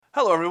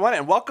Hello everyone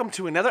and welcome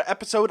to another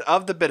episode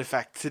of The Bit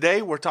Effect.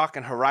 Today we're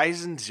talking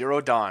Horizon Zero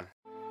Dawn.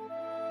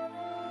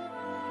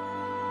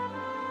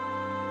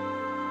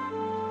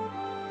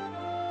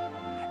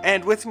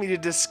 And with me to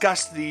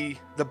discuss the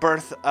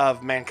birth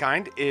of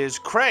mankind is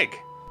Craig.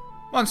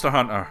 Monster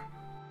Hunter.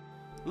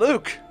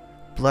 Luke.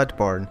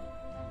 Bloodborne.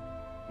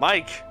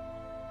 Mike.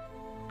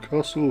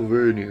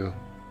 Castlevania.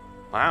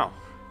 Wow.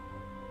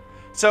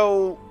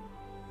 So,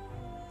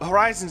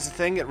 Horizon's a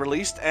thing, it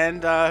released,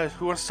 and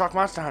who wants to talk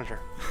Monster Hunter?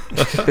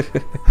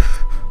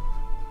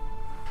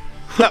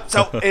 No,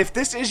 so, if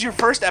this is your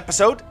first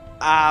episode,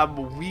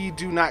 we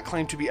do not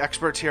claim to be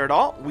experts here at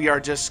all. We are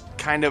just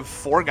kind of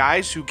four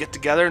guys who get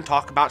together and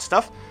talk about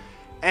stuff,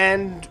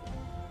 and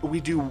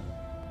we do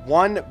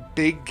one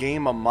big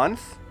game a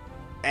month,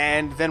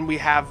 and then we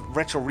have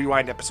retro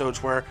rewind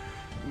episodes where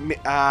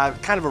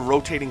kind of a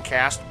rotating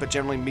cast, but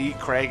generally me,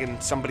 Craig,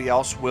 and somebody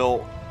else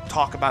will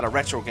talk about a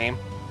retro game.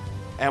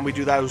 And we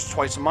do those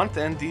twice a month,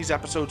 and these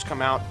episodes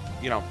come out,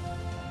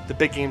 the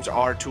big games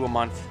are 2 a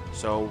month.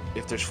 So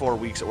if there's 4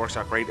 weeks, it works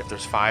out great. If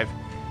there's 5,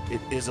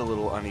 it is a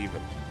little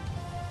uneven.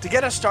 To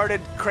get us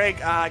started, Craig,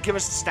 give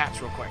us the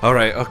stats real quick.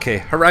 Alright, okay.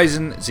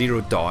 Horizon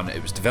Zero Dawn.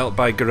 It was developed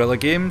by Guerrilla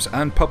Games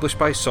and published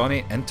by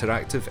Sony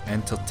Interactive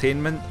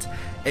Entertainment.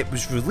 It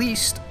was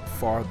released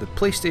for the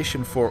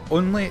PlayStation 4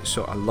 only,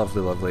 so a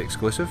lovely, lovely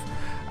exclusive.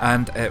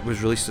 And it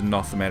was released in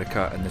North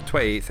America on the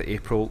 28th of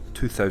April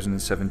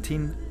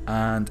 2017,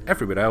 and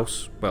everywhere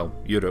else, well,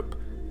 Europe,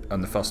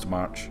 on the 1st of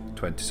March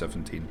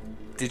 2017.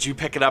 Did you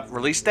pick it up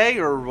release day,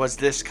 or was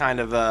this kind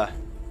of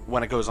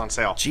when it goes on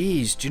sale?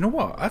 Jeez, do you know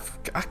what?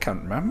 I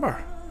can't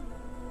remember.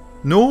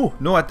 No,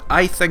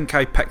 I think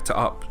I picked it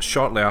up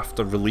shortly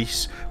after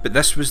release, but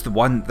this was the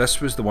one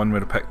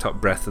where I picked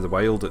up Breath of the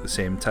Wild at the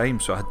same time,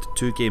 so I had the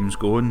 2 games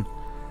going.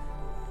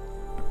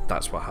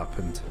 That's what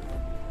happened.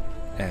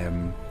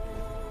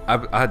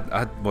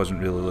 I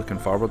wasn't really looking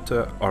forward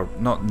to it, or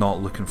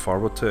not looking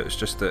forward to it. It's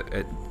just that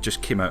it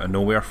just came out of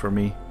nowhere for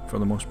me, for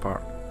the most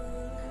part.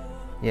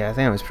 Yeah, I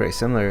think I was pretty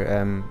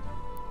similar.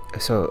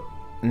 So,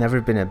 never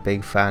been a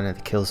big fan of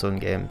the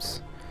Killzone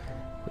games,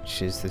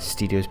 which is the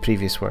studio's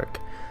previous work.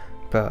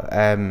 But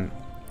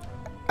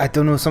I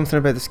don't know, something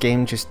about this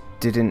game just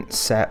didn't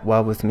set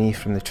well with me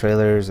from the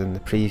trailers and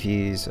the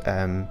previews.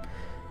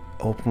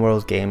 Open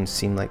world games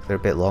seem like they're a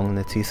bit long in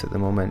the tooth at the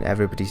moment.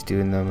 Everybody's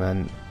doing them,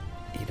 and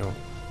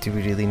do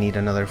we really need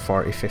another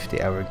 40-50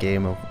 hour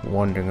game of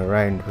wandering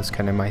around, was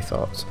kind of my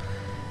thoughts.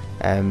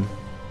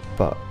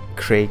 But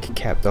Craig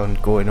kept on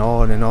going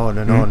on and on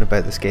and on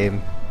about this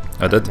game.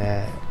 I did.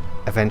 And,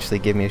 eventually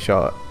gave me a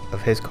shot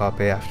of his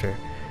copy after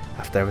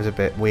I was a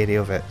bit wary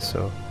of it,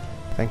 so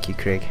thank you,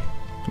 Craig.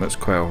 That's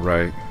quite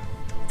alright.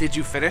 Did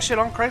you finish it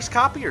on Craig's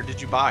copy, or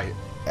did you buy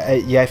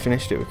it? Yeah, I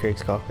finished it with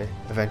Craig's copy,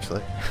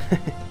 eventually.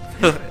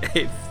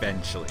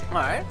 Eventually.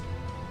 Alright.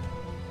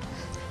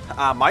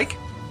 Mike?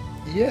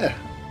 Yeah,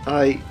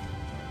 I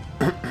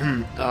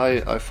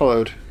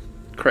followed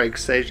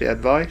Craig's sagely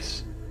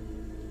advice.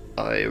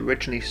 I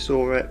originally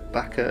saw it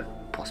back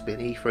at possibly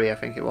an E3, I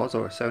think it was,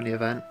 or a Sony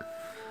event.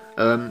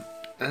 And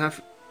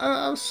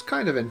I was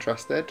kind of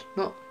interested,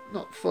 not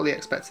fully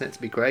expecting it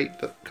to be great,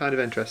 but kind of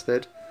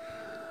interested.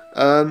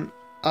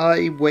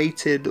 I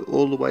waited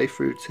all the way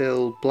through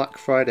till Black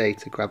Friday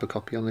to grab a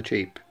copy on the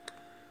cheap,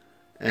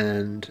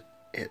 and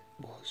it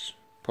was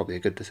probably a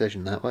good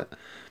decision that way.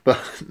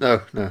 But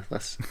no,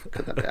 let's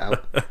cut that bit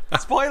out.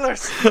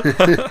 Spoilers!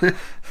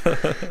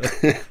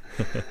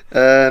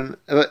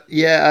 But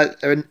yeah,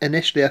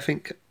 initially I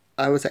think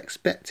I was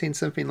expecting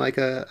something like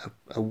a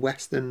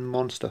Western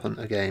Monster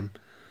Hunter game.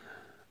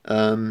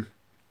 The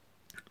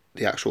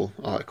actual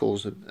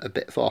article's a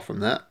bit far from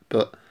that,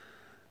 but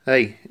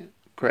hey,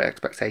 great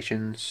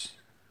expectations,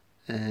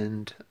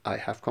 and I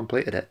have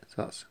completed it,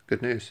 so that's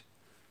good news.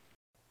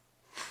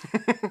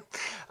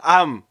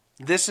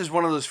 This is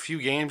one of those few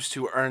games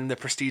to earn the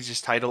prestigious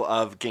title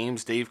of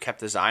games Dave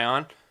kept his eye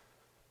on.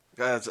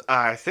 Because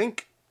I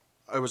think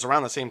it was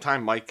around the same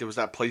time, Mike, it was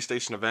that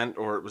PlayStation event,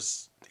 or it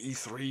was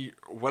E3,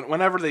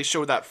 whenever they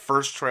showed that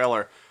first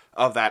trailer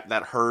of that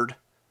herd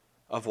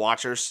of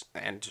watchers,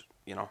 and,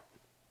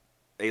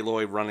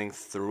 Aloy running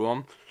through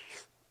them.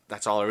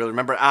 That's all I really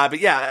remember. But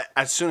yeah,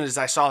 as soon as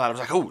I saw that, I was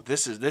like, oh,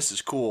 this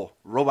is cool.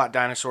 Robot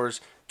dinosaurs,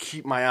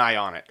 keep my eye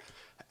on it.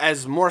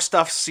 As more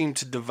stuff seemed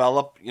to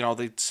develop,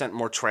 they sent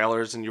more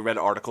trailers and you read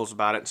articles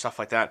about it and stuff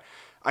like that,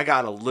 I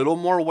got a little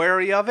more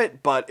wary of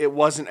it, but it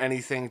wasn't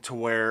anything to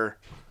where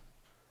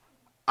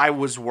I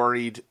was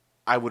worried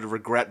I would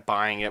regret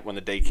buying it when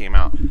the day came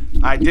out.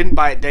 I didn't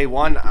buy it day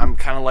one. I'm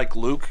kind of like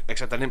Luke,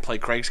 except I didn't play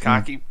Craig's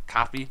copy.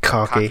 Cocky.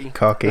 Didn't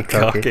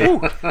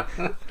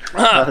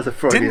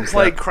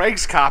play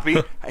Craig's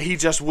copy. He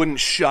just wouldn't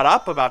shut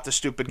up about the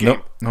stupid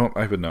game. No,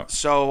 I would not.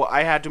 So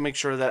I had to make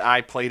sure that I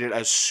played it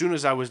as soon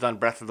as I was done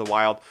Breath of the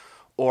Wild,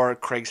 or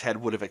Craig's head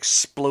would have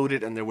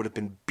exploded and there would have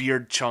been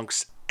beard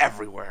chunks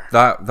everywhere.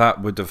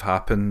 That would have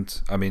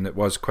happened. I mean, it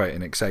was quite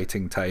an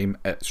exciting time.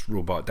 It's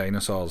robot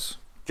dinosaurs.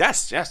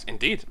 Yes,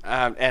 indeed.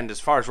 And as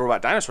far as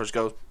robot dinosaurs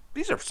go,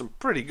 these are some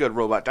pretty good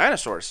robot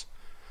dinosaurs.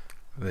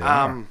 They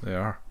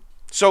are.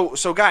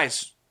 So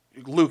guys,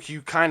 Luke,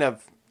 you kind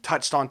of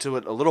touched onto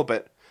it a little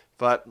bit,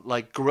 but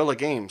like Guerrilla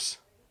Games,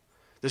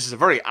 this is a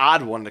very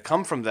odd one to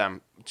come from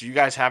them. Do you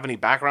guys have any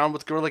background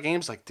with Guerrilla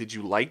Games? Like, did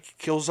you like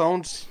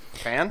Killzone's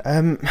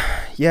fan?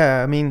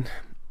 Yeah, I mean,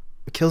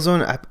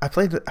 Killzone. I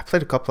played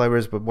a couple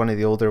hours with one of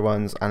the older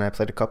ones, and I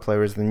played a couple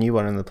hours with the new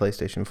one on the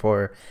PlayStation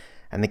 4,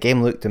 and the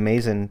game looked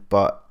amazing.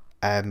 But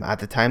at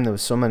the time, there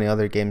was so many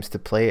other games to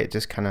play, it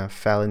just kind of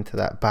fell into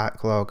that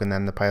backlog and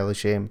then the pile of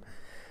shame.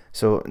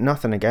 So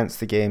nothing against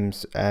the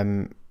games.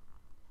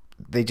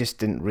 They just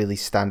didn't really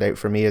stand out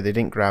for me, or they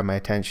didn't grab my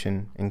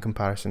attention in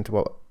comparison to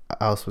what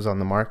else was on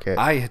the market.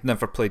 I had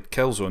never played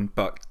Killzone,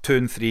 but 2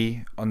 and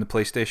 3 on the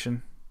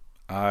PlayStation,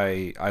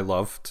 I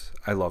loved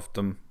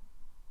them.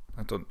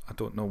 I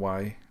don't know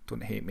why.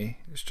 Don't hate me.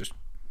 It's just...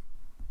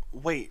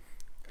 Wait,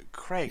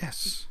 Craig.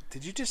 Yes.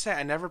 Did you just say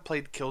I never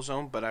played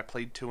Killzone, but I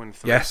played 2 and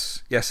 3?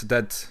 Yes, I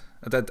did.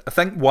 I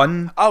think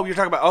 1... Oh, you're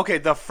talking about,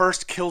 the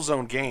first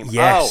Killzone game.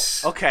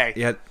 Yes. Oh, okay.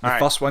 Yeah, the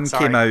first one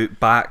came out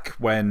back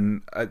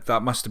when...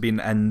 that must have been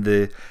in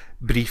the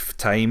brief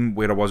time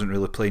where I wasn't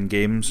really playing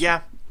games.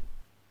 Yeah.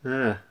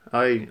 Yeah,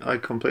 I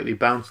completely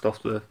bounced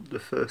off the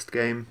first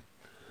game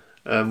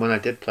when I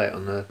did play it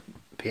on the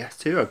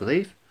PS2, I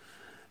believe.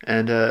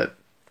 And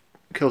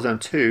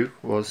Killzone 2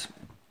 was...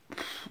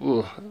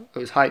 it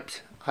was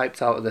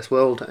hyped out of this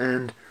world,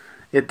 and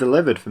it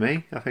delivered for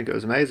me. I think it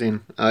was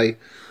amazing. I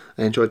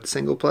enjoyed the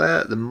single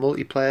player. The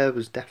multiplayer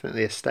was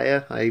definitely a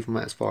stayer. I even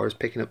went as far as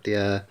picking up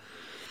the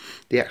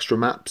extra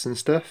maps and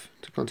stuff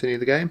to continue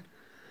the game.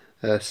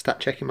 Stat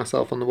checking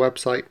myself on the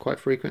website quite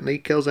frequently.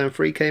 Killzone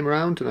 3 came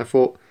around, and I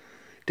thought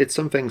did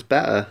some things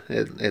better.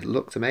 It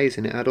looked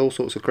amazing. It had all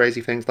sorts of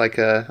crazy things, like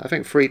I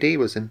think 3D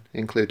was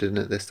included in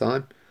it this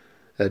time.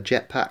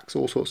 Jetpacks,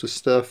 all sorts of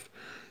stuff.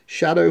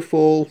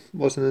 Shadowfall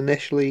was an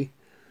initially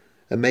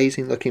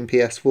amazing looking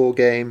PS4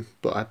 game,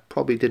 but I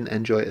probably didn't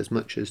enjoy it as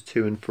much as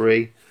 2 and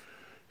 3.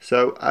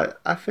 So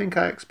I think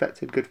I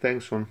expected good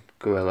things from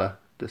Guerrilla,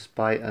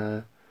 despite...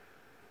 I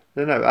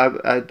don't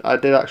know, I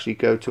did actually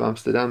go to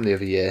Amsterdam the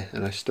other year,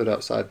 and I stood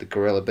outside the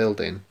Guerrilla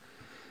building.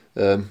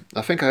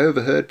 I think I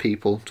overheard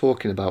people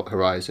talking about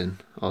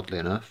Horizon, oddly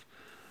enough.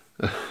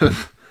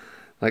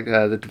 Like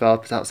the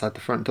developers outside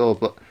the front door,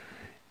 but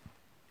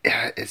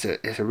yeah, it's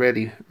a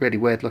really, really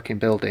weird looking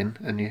building,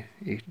 and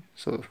you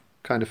sort of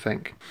kind of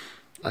think,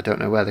 I don't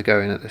know where they're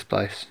going at this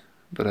place.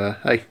 But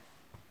hey,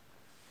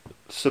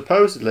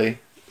 supposedly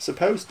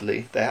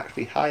they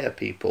actually hire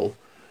people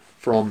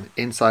from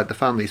inside the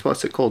families.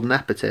 What's it called?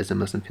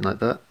 Nepotism or something like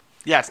that?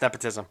 Yeah, it's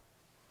nepotism.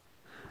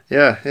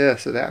 Yeah.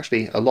 So they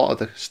actually, a lot of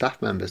the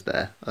staff members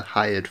there are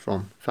hired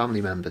from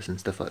family members and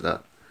stuff like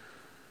that.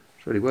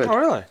 It's really weird. Oh,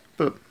 really?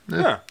 But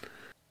yeah.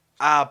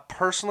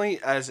 Personally,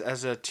 as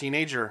a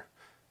teenager,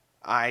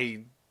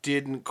 I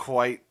didn't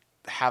quite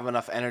have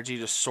enough energy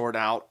to sort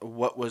out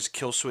what was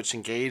kill switch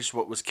engaged,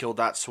 what was kill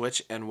dot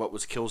switch, and what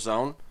was kill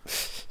zone.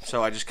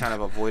 So I just kind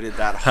of avoided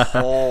that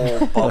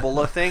whole bubble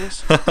of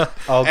things.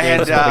 All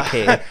games with a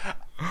K.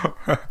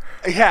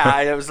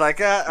 Yeah, it was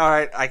like, all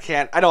right,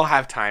 I don't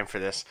have time for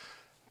this.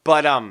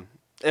 But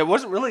it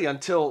wasn't really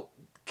until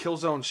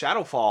Killzone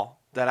Shadowfall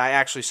that I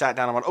actually sat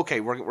down and went,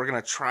 okay, we're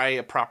going to try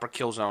a proper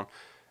Killzone.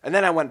 And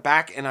then I went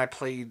back and I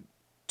played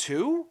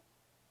 2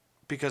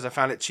 because I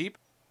found it cheap.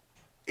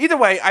 Either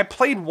way, I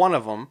played one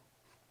of them,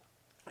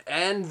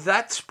 and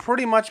that's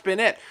pretty much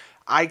been it.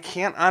 I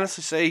can't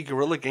honestly say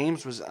Guerrilla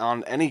Games was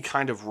on any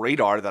kind of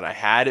radar that I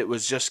had. It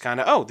was just kind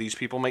of, oh, these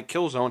people make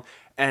Killzone,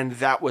 and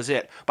that was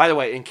it. By the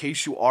way, in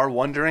case you are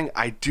wondering,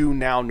 I do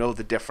now know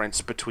the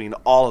difference between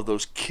all of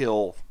those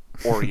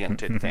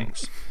kill-oriented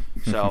things.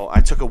 So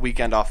I took a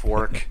weekend off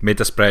work. Made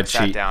a spreadsheet.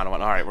 Sat down and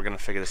went, all right, we're going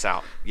to figure this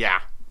out.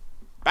 Yeah.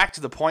 Back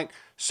to the point.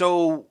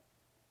 So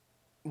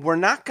we're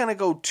not going to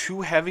go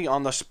too heavy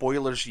on the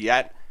spoilers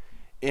yet.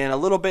 In a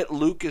little bit,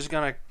 Luke is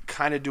going to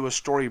kind of do a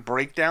story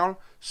breakdown.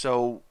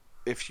 So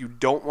if you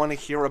don't want to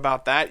hear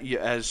about that,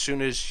 as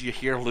soon as you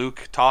hear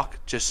Luke talk,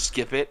 just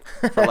skip it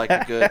for like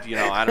a good,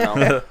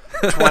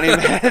 20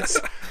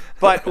 minutes.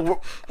 But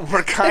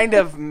we're kind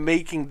of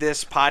making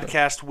this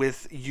podcast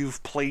with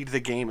you've played the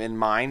game in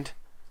mind.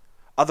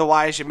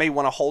 Otherwise, you may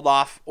want to hold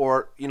off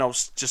or,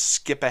 just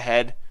skip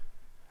ahead.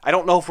 I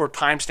don't know if we're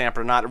timestamped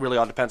or not. It really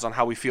all depends on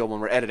how we feel when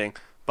we're editing.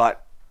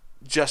 But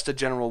just a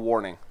general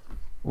warning.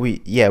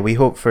 We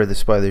hope for the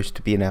spoilers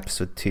to be in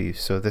episode 2.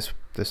 So this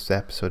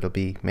episode will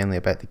be mainly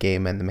about the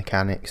game and the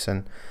mechanics,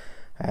 and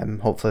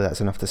hopefully that's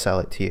enough to sell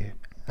it to you.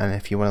 And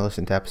if you want to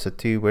listen to episode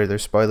 2 where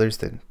there's spoilers,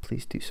 then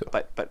please do so.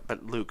 But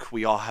Luke,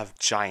 we all have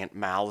giant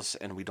mouths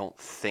and we don't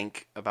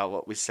think about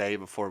what we say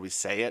before we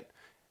say it.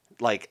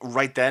 Like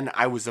right then,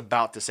 I was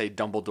about to say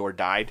Dumbledore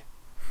died.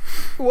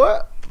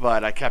 What?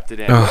 But I kept it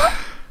in.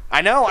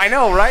 I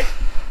know, right?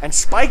 And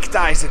Spike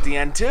dies at the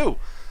end too.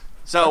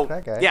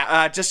 So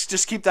yeah,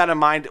 just keep that in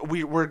mind.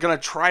 We're gonna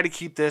try to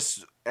keep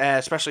this,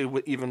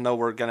 especially even though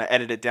we're gonna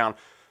edit it down.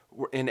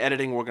 In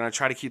editing, we're gonna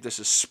try to keep this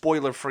as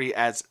spoiler free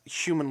as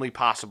humanly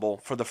possible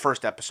for the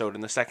first episode,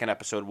 and the second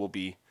episode will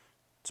be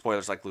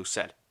spoilers, like Luke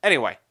said.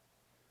 Anyway,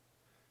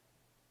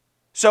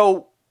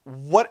 so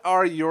what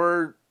are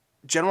your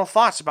general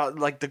thoughts about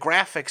like the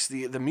graphics,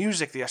 the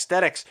music, the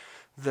aesthetics,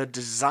 the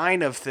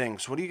design of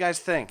things? What do you guys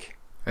think?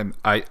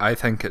 I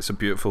think it's a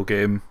beautiful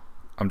game.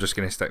 I'm just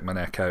going to stick my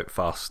neck out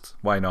first.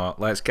 Why not?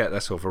 Let's get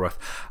this over with.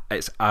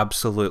 It's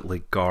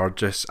absolutely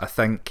gorgeous. I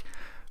think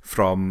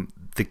from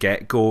the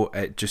get-go,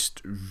 it's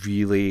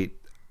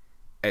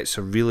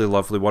a really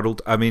lovely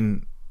world. I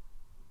mean,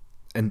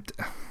 in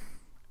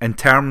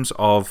terms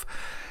of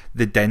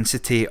the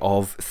density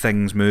of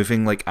things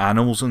moving, like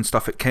animals and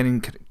stuff, it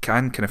can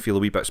kind of feel a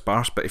wee bit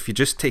sparse, but if you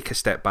just take a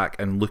step back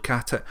and look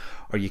at it,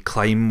 or you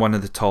climb one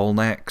of the tall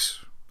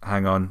necks,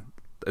 hang on,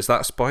 is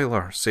that a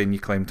spoiler, saying you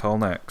climb tall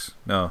necks?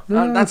 No.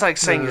 That's like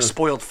saying you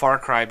spoiled Far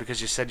Cry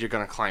because you said you're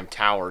going to climb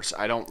towers.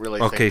 I don't really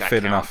think that fair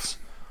counts. Enough.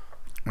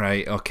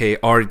 Right, okay.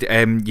 Or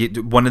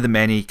one of the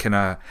many kind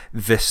of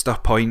vista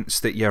points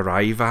that you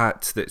arrive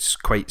at that's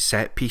quite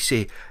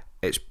set-piecey.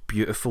 It's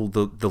beautiful.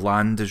 The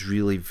land is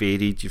really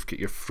varied. You've got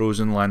your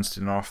frozen lands to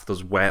the north,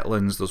 there's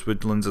wetlands, there's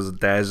woodlands, there's a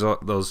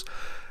desert, there's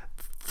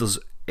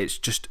it's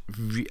just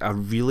a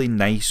really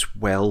nice,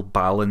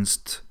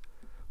 well-balanced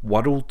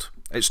world.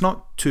 It's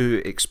not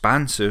too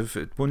expansive.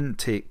 It wouldn't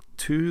take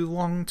too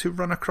long to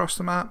run across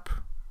the map.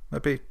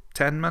 Maybe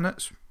 10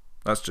 minutes.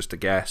 That's just a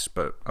guess,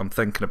 but I'm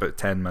thinking about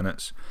 10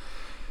 minutes.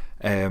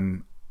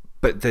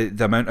 But the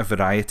amount of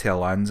variety of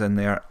lands in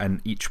there,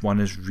 and each one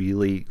is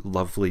really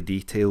lovely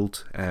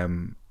detailed.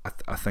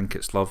 I think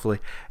it's lovely.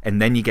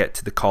 And then you get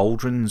to the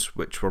cauldrons,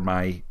 which were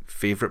my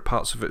favourite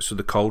parts of it. So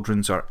the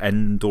cauldrons are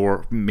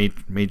indoor,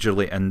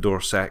 majorly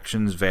indoor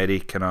sections, very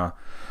kind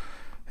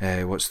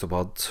of, what's the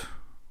word?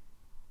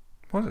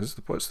 What's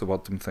the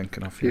word I'm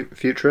thinking of here?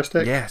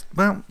 Futuristic? Yeah,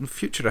 well,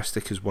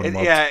 futuristic is one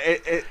word. Yeah,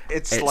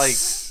 it's like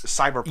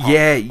cyberpunk.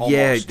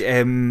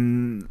 Yeah.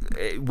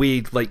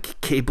 We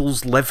like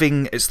cables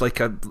living. It's like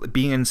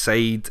being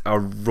inside a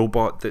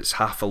robot that's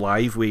half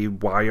alive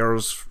with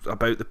wires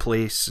about the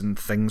place and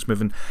things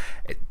moving.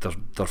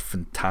 They're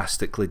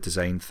fantastically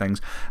designed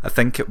things. I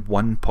think at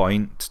one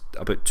point,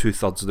 about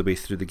 2/3 of the way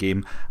through the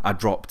game, I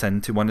dropped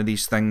into one of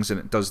these things, and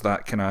it does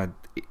that kind of.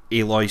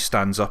 Aloy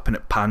stands up and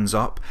it pans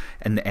up,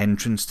 and the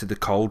entrance to the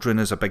cauldron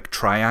is a big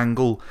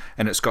triangle,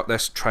 and it's got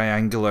this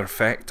triangular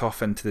effect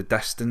off into the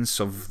distance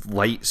of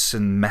lights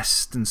and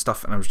mist and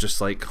stuff, and I was just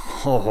like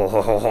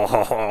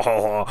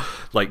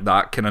like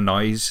that kind of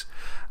noise,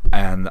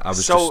 and I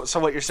was so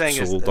what you're saying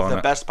is the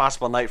it. best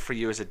possible night for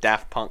you is a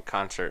Daft Punk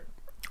concert.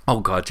 Oh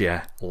god,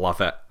 yeah,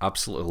 love it,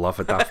 absolutely love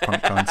a Daft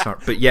Punk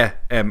concert. But yeah,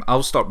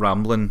 I'll stop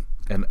rambling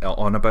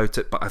on about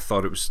it, but I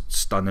thought it was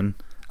stunning,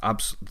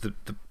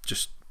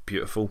 just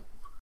beautiful.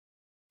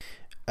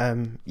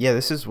 Yeah,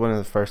 this is one of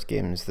the first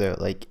games that,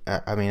 like,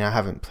 I mean, I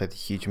haven't played a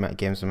huge amount of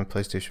games on my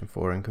PlayStation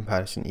 4 in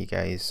comparison to you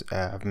guys.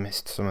 I've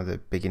missed some of the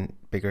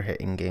bigger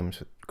hitting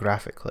games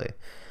graphically.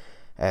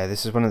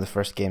 This is one of the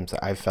first games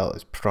that I felt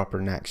is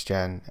proper next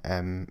gen.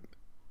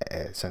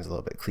 It sounds a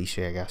little bit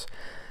cliche, I guess.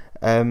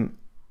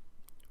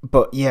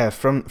 But yeah,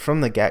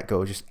 from the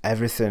get-go, just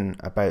everything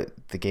about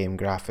the game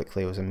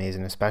graphically was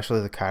amazing, especially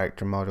the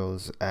character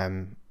models.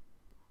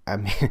 I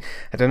mean,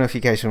 I don't know if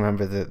you guys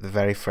remember the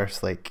very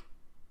first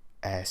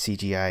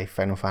CGI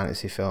Final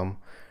Fantasy film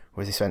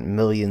where they spent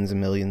millions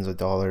and millions of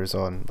dollars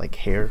on like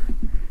hair.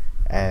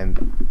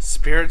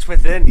 Spirits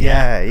Within.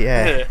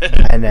 Yeah.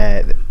 And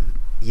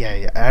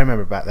I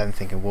remember back then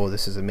thinking, whoa,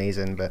 this is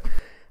amazing, but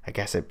I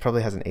guess it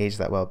probably hasn't aged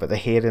that well. But the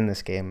hair in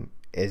this game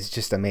is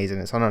just amazing.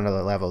 It's on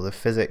another level. The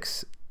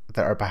physics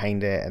that are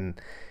behind it, and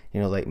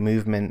like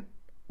movement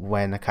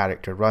when a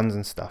character runs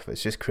and stuff,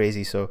 it's just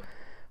crazy. So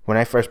when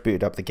I first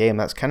booted up the game,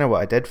 that's kind of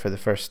what I did for the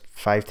first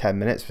 5-10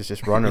 minutes, was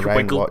just run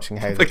around watching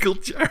how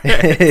wiggled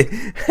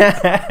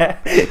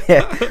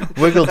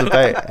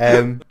about.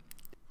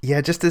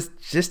 Just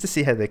to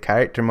see how the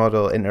character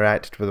model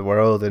interacted with the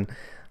world, and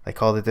like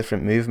all the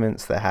different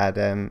movements that had.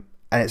 And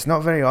it's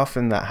not very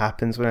often that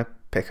happens when I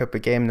pick up a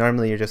game.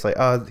 Normally you're just like,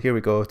 oh, here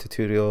we go,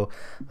 tutorial,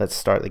 let's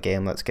start the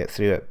game, let's get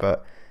through it.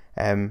 But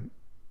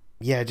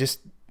just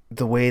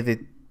the way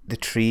the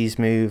trees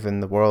move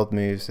and the world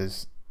moves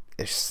is.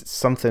 There's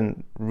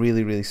something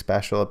really, really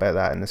special about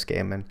that in this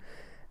game,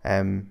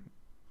 and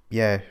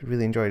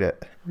really enjoyed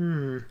it.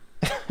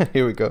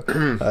 Here we go.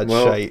 That's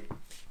shite.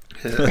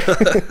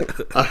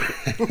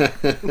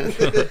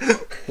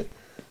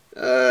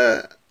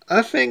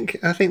 I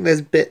think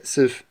there's bits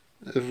of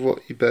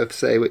what you both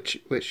say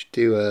which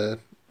do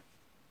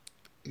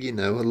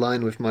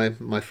align with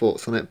my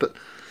thoughts on it, but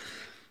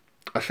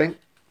I think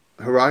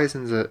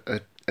Horizon's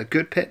a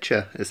good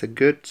picture. It's a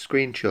good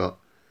screenshot.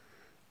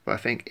 But I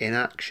think in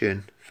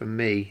action, for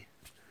me,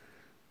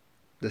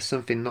 there's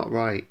something not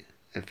right.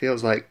 It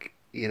feels like,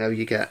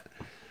 you get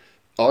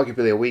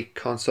arguably a weak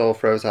console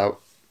throws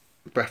out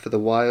Breath of the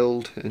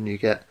Wild, and you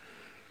get,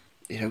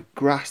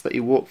 grass that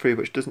you walk through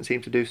which doesn't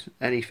seem to do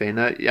anything.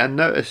 I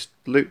noticed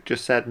Luke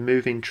just said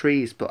moving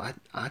trees, but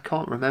I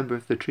can't remember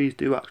if the trees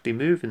do actually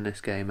move in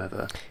this game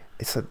ever.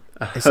 It's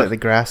like the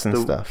grass and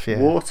stuff, yeah.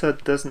 Water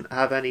doesn't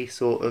have any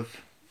sort of,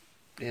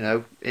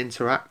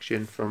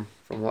 interaction from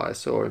what I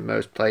saw in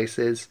most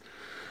places.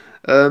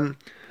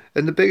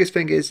 And the biggest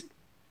thing is,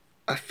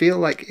 I feel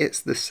like it's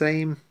the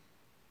same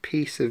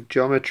piece of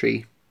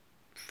geometry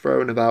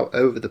thrown about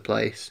over the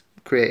place,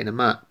 creating a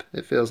map.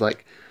 It feels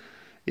like,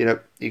 you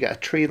get a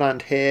tree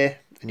land here,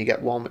 and you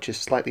get one which is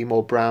slightly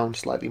more brown,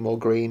 slightly more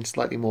green,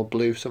 slightly more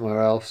blue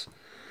somewhere else.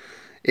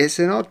 It's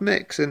an odd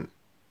mix, and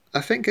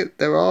I think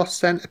there are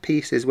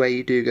centerpieces where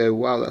you do go,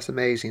 wow, that's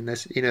amazing.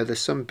 There's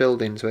some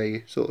buildings where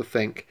you sort of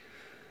think,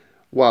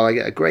 wow, I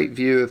get a great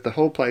view of the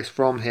whole place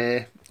from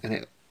here,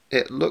 and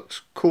it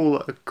looks cool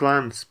at a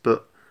glance,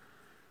 but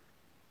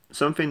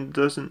something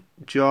doesn't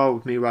jar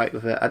with me right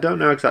with it. I don't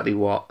know exactly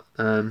what,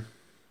 but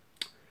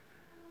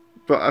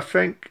I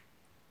think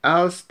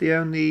as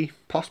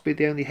possibly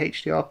the only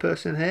HDR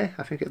person here,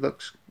 I think it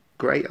looks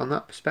great on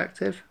that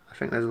perspective. I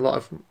think there's a lot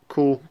of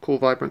cool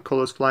vibrant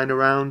colours flying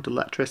around.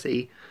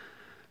 Electricity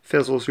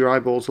fizzles your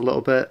eyeballs a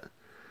little bit,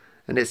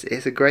 and it's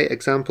a great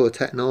example of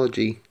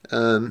technology.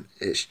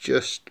 It's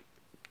just,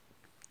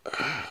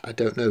 I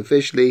don't know,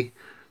 visually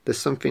there's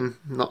something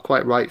not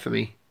quite right for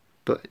me.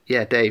 But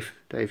yeah, Dave,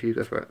 you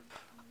go for it.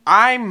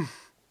 I'm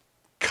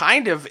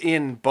kind of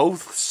in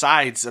both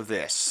sides of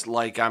this.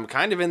 Like, I'm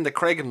kind of in the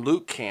Craig and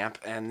Luke camp,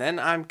 and then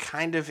I'm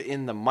kind of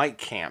in the Mike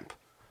camp.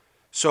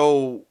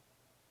 So,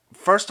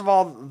 first of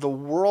all, the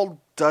world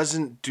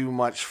doesn't do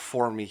much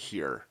for me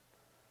here.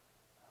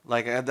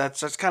 Like,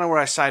 that's kind of where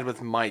I side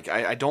with Mike.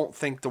 I don't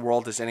think the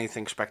world is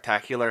anything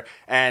spectacular.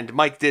 And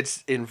Mike did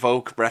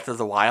invoke Breath of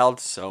the Wild,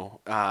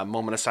 so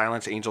moment of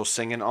silence, angels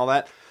singing, all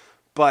that.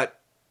 But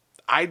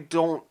I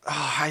don't,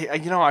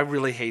 I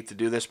really hate to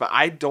do this, but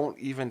I don't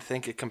even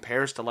think it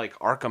compares to like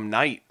Arkham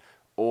Knight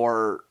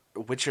or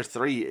Witcher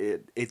 3.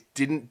 It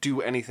didn't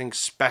do anything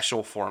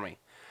special for me.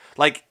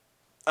 Like,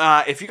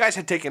 if you guys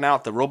had taken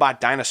out the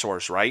robot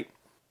dinosaurs, right?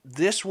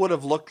 This would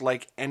have looked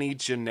like any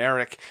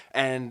generic,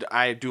 and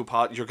I do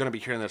apologize, you're going to be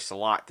hearing this a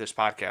lot, this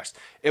podcast.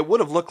 It would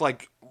have looked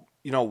like,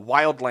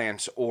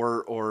 Wildlands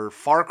or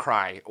Far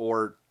Cry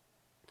or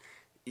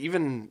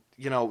even,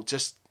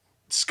 just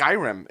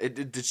Skyrim.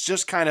 It's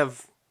just kind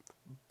of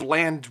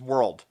bland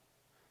world.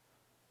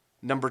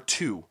 Number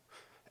 2.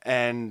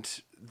 And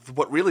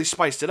what really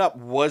spiced it up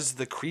was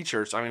the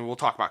creatures. I mean, we'll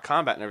talk about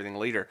combat and everything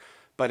later.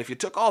 But if you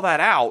took all that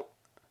out,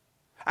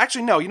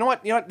 actually, no, you know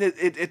what?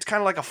 It's kind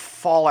of like a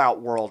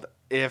Fallout world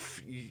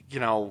if, you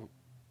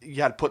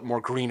had to put more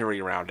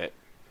greenery around it.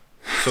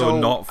 So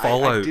not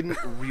Fallout. I didn't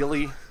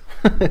really...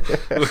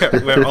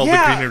 where all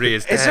the greenery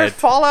is dead. Is there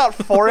Fallout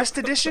Forest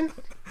Edition?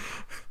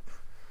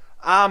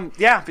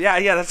 Yeah,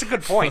 that's a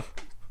good point.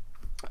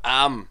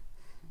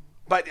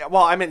 But,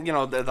 well, I mean,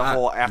 the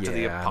whole after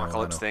the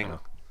apocalypse thing.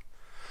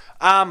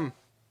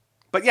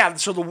 But yeah,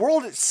 so the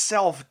world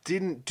itself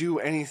didn't do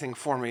anything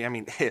for me. I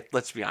mean,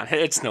 let's be honest,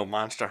 it's no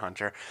Monster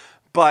Hunter.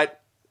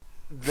 But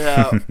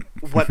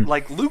what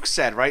like Luke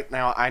said, right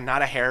now, I'm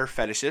not a hair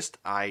fetishist.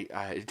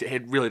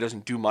 It really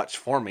doesn't do much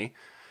for me.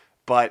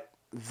 But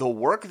the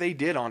work they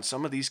did on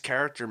some of these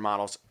character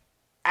models,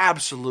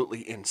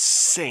 absolutely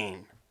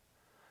insane.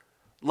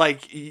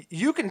 Like,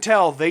 you can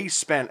tell they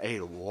spent a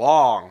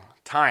long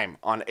time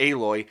on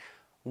Aloy,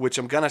 which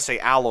I'm going to say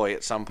Alloy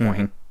at some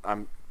point. Mm-hmm.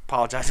 I'm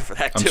apologizing for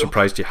that, too. I'm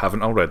surprised you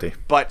haven't already.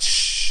 But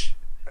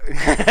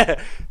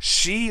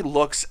she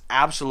looks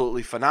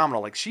absolutely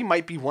phenomenal. Like, she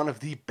might be one of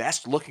the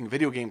best-looking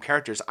video game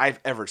characters I've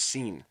ever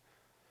seen.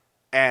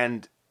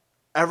 And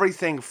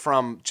everything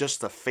from just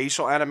the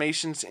facial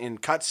animations in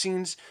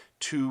cutscenes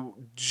to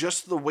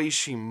just the way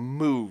she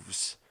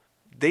moves,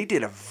 they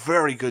did a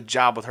very good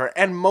job with her.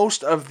 And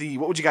most of the,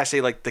 what would you guys say,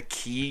 like the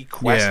key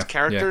quest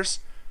characters?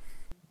 Yeah.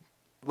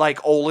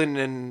 Like Olin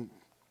and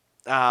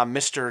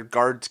Mr.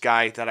 Guards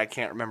guy that I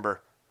can't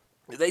remember.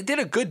 They did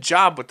a good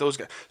job with those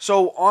guys.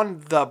 So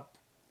on the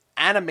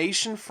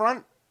animation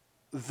front,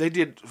 they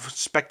did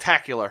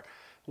spectacular.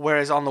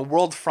 Whereas on the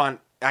world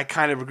front, I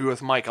kind of agree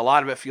with Mike. A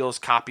lot of it feels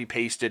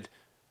copy-pasted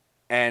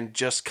and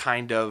just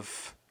kind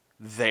of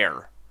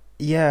there.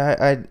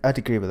 Yeah, I'd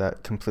agree with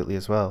that completely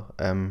as well.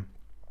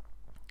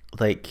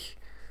 Like,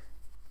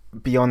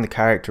 beyond the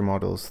character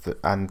models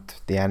and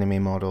the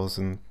anime models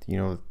and,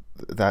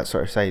 that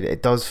sort of side,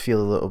 it does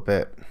feel a little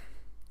bit...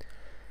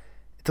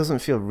 It doesn't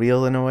feel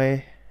real in a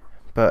way,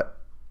 but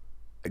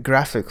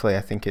graphically,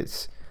 I think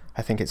it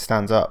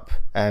stands up.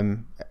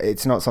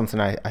 It's not something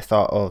I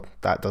thought, oh,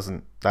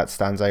 that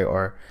stands out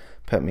or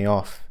put me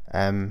off.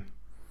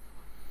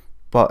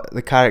 But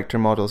the character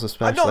models,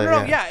 especially,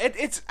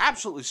 it's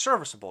absolutely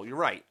serviceable. You're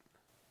right.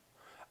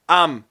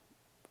 Out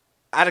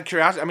of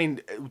curiosity, I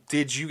mean,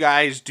 did you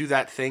guys do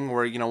that thing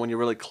where when you're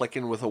really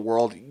clicking with a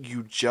world,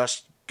 you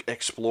just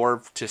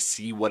explore to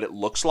see what it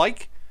looks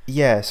like?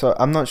 Yeah, so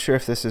I'm not sure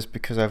if this is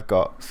because I've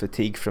got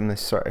fatigue from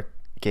this sort of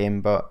game,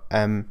 but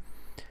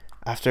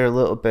after a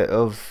little bit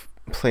of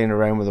playing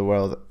around with the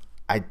world,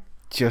 I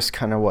just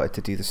kind of wanted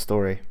to do the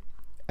story.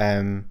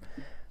 I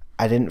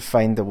didn't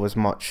find there was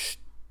much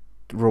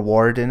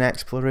reward in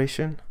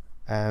exploration.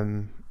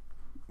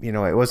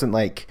 It wasn't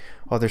like,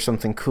 oh, there's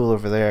something cool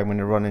over there, I'm going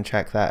to run and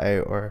check that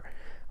out, or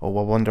oh,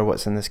 I wonder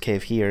what's in this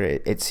cave here.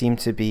 It seemed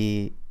to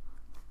be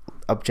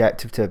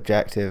objective to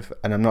objective,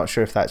 and I'm not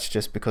sure if that's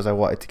just because I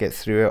wanted to get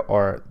through it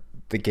or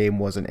the game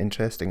wasn't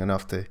interesting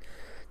enough to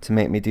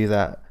make me do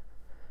that.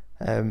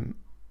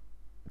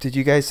 Did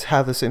you guys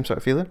have the same sort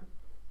of feeling?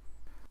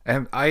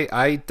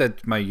 I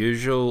did my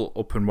usual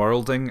open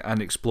worlding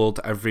and explored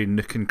every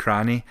nook and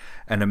cranny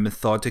in a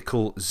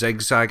methodical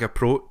zigzag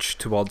approach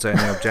towards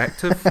any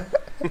objective,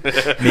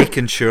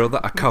 making sure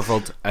that I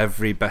covered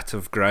every bit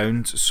of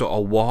ground. So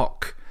I'll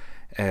walk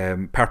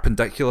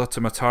perpendicular to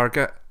my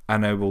target,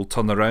 and I will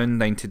turn around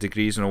 90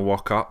 degrees and I'll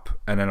walk up,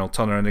 and then I'll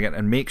turn around again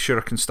and make sure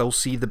I can still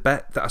see the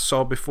bit that I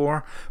saw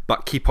before,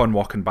 but keep on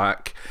walking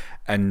back,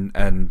 and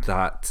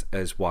that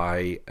is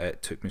why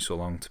it took me so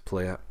long to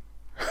play it.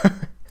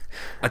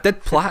 I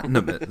did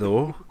platinum it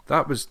though.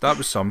 That was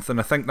something.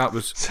 I think that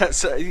was.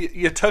 So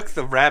you took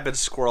the rabbit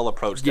squirrel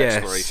approach to Yes.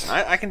 exploration.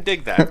 I can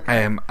dig that.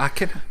 I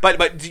can.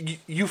 But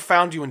you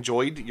found you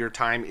enjoyed your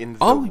time in the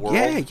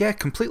world? yeah,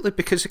 completely.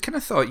 Because I kind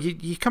of thought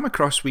you come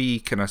across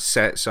wee kind of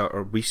sets,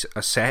 or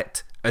a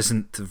set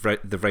isn't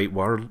the right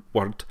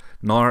word,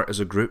 nor as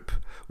a group.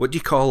 What do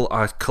you call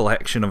a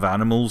collection of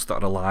animals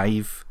that are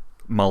alive,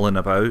 mulling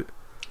about?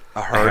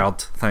 A herd. A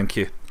herd. Thank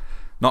you.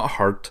 Not a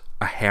herd.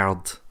 A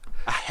herd.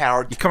 A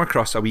herd. You come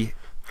across a wee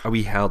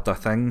herd of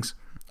things,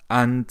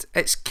 and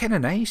it's kind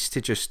of nice to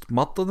just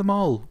murder them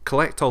all,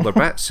 collect all their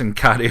bits, and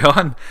carry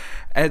on.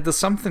 There's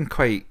something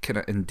quite kind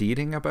of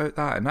endearing about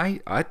that, and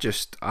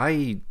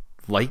I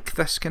like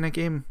this kind of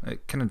game.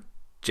 It kind of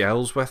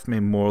gels with me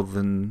more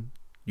than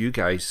you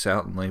guys,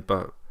 certainly,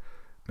 but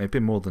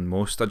maybe more than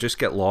most. I just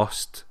get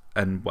lost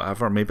in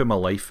whatever. Maybe my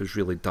life is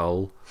really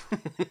dull.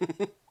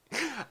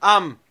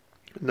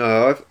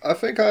 No, I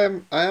think I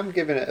am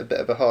giving it a bit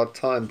of a hard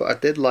time, but I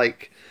did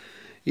like,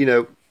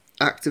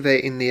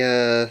 activating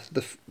the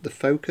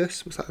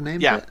focus. Was that the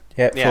name Yeah. of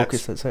it? Yeah,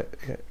 focus. That's it.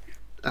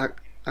 Yeah.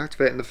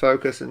 Activating the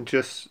focus and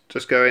just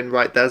going,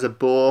 right, there's a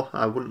boar.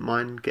 I wouldn't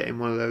mind getting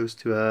one of those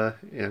to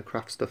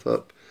craft stuff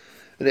up,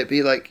 and it'd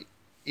be like,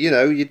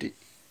 you'd.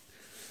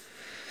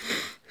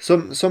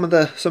 Some of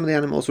the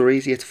animals were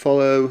easier to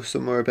follow.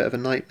 Some were a bit of a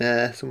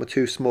nightmare. Some were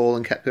too small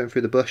and kept going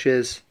through the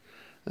bushes,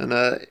 and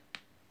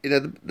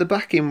the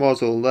backing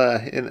was all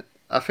there. And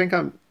I think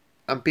I'm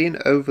being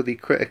overly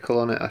critical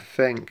on it. I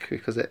think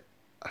because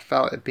I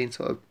felt it had been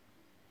sort of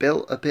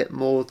built a bit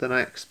more than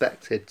I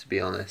expected. To be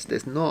honest,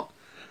 it's not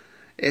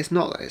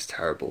that it's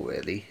terrible,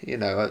 really.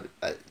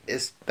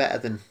 It's better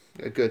than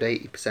a good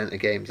 80% of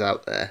games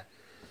out there.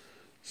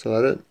 So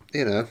I don't,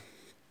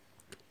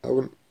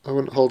 I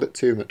wouldn't hold it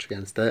too much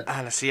against it.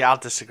 See, I'll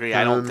disagree.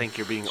 I don't think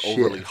you're being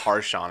overly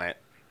harsh on it.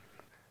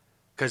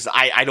 Because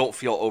I don't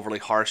feel overly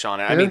harsh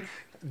on it. I mean,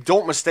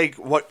 don't mistake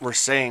what we're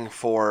saying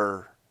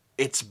for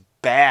it's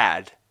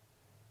bad.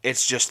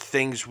 It's just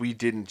things we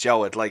didn't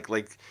gel with. Like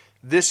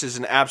this is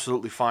an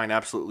absolutely fine,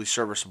 absolutely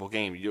serviceable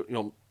game.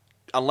 You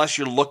unless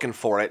you're looking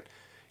for it,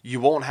 you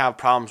won't have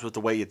problems with the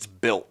way it's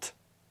built.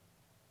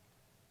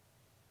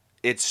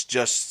 It's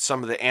just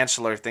some of the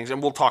ancillary things,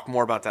 and we'll talk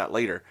more about that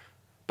later.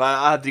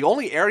 But the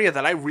only area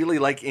that I really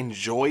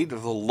enjoyed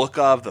the look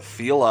of, the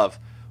feel of,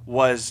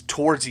 was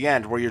towards the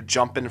end where you're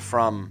jumping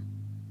from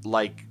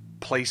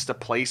place to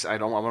place.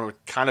 I'm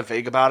kind of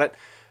vague about it,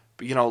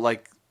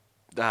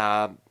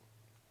 but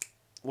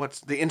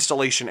what's the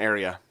installation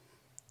area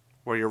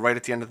where you're right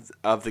at the end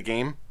of the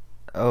game?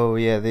 Oh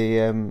yeah,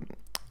 the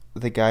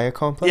Gaia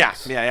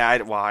complex. Yeah.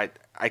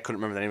 I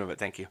couldn't remember the name of it.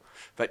 Thank you.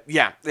 But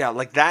yeah,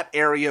 that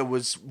area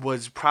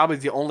was probably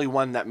the only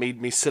one that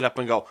made me sit up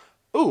and go,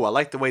 "Ooh, I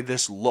like the way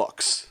this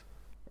looks."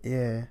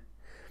 Yeah,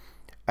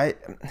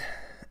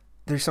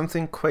 there's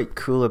something quite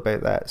cool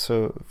about that.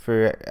 So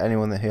for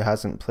anyone who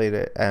hasn't played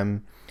it,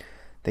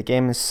 the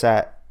game is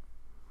set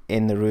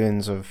in the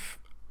ruins of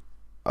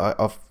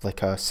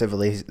like a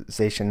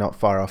civilization not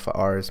far off of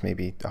ours,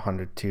 maybe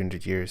 100,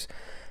 200 years,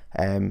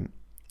 and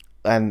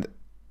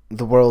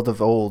the world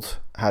of old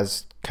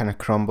has kind of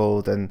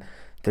crumbled, and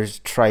there's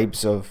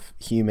tribes of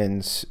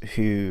humans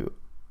who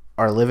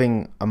are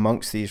living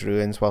amongst these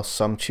ruins, while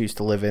some choose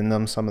to live in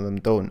them, some of them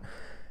don't.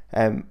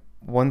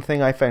 One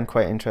thing I found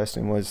quite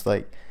interesting was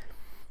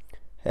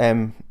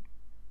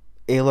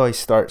Aloy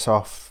starts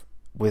off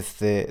with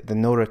the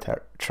Nora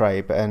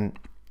tribe, and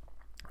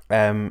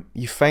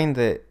you find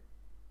that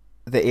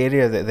the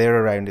area that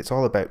they're around, it's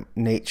all about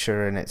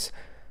nature, and it's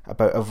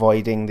about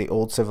avoiding the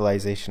old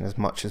civilization as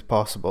much as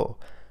possible.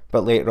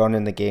 But later on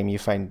in the game, you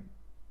find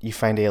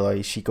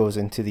Aloy, she goes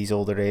into these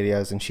older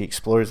areas and she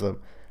explores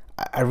them.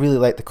 I really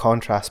like the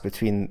contrast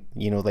between,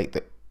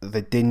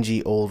 the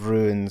dingy old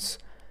ruins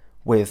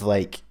with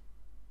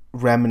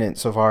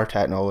remnants of our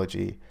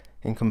technology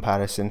in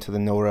comparison to the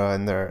Nora,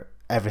 and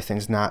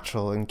everything's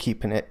natural and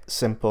keeping it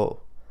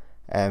simple.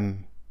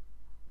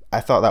 I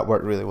thought that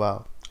worked really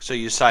well. So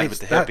you side with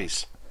the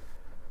hippies.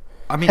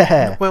 I mean,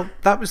 well,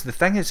 that was the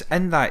thing, is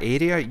in that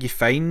area you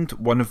find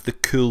one of the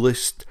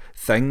coolest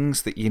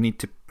things that you need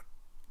to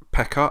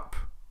pick up.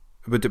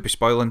 Would it be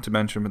spoiling to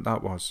mention what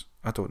that was?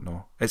 I don't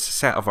know. It's a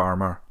set of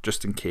armour,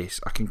 just in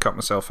case. I can cut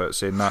myself out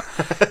saying that.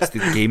 It's the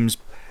game's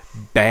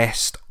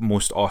best,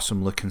 most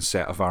awesome looking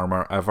set of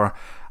armour ever.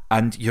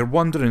 and you're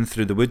wandering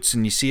through the woods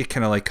and you see a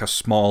kind of like a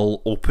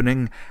small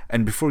opening,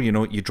 and before you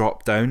know it you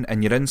drop down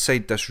and you're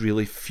inside this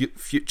really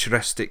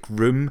futuristic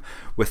room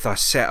with a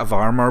set of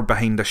armour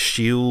behind a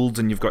shield,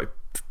 and you've got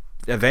to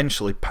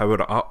eventually power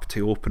it up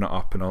to open it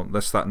up and all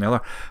this, that and the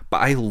other.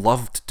 But I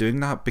loved doing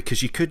that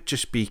because you could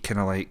just be kind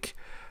of like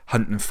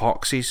hunting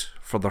foxes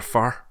for their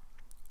fur,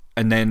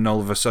 and then all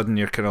of a sudden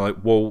you're kind of like,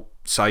 whoa,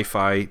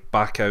 sci-fi,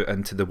 back out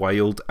into the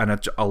wild. And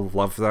I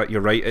love that.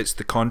 You're right, it's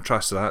the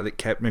contrast of that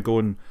kept me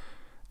going.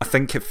 I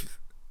think if,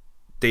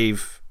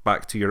 Dave,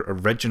 back to your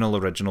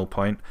original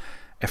point,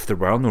 if there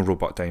were no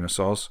robot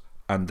dinosaurs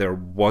and there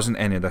wasn't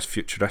any of this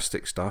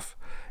futuristic stuff,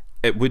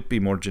 it would be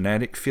more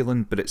generic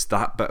feeling, but it's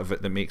that bit of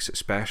it that makes it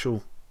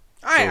special.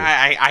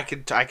 I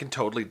can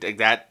totally dig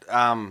that.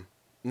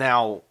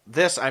 Now,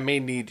 this I may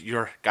need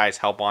your guys'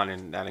 help on,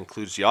 and that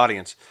includes the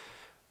audience.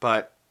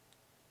 But,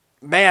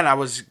 man, I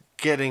was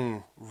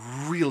getting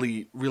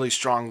really, really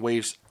strong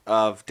waves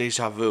of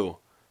deja vu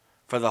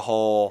for the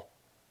whole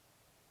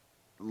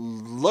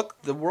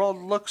look. The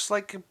world looks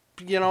like, a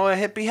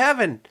hippie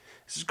heaven.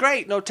 This is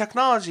great, no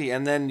technology.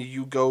 And then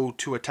you go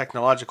to a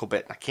technological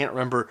bit. I can't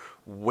remember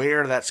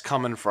where that's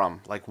coming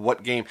from, like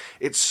what game.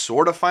 It's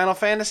sort of Final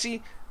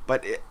Fantasy,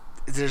 but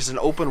there's an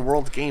open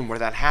world game where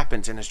that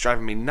happens, and it's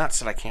driving me nuts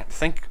that I can't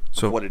think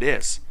of what it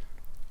is.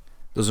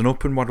 There's an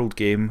open world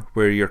game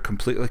where you're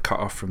completely cut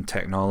off from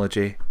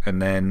technology,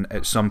 and then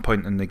at some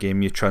point in the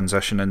game you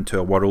transition into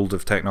a world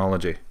of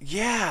technology.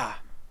 Yeah,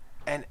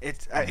 and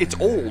it's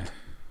old,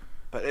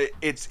 but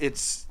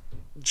it's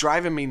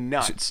driving me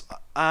nuts.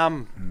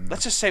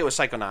 Let's just say it was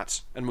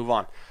Psychonauts and move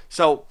on.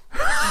 So,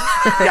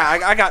 yeah,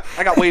 I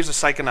got waves of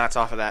Psychonauts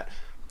off of that.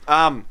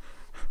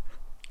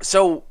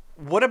 So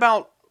what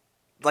about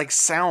like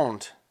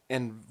sound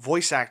and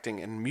voice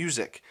acting and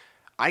music?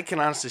 I can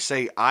honestly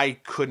say I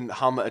couldn't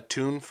hum a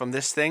tune from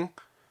this thing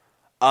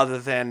other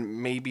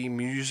than maybe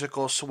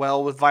musical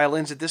swell with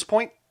violins at this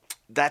point.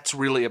 That's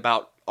really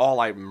about all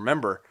I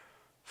remember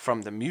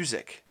from the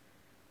music.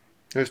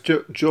 It's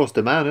Jules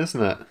Deman,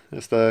 isn't it?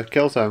 It's the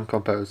Killzone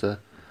composer.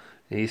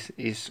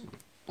 He's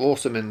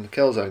awesome in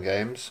Killzone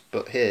games,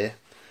 but here,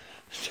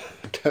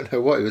 I don't know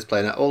what he was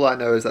playing at. All I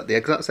know is that the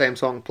exact same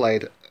song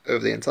played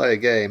over the entire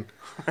game,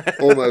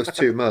 almost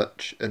too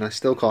much, and I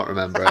still can't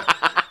remember it.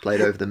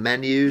 Played over the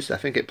menus. I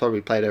think it probably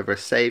played over a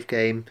save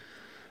game,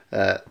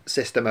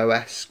 System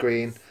OS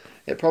screen.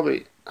 It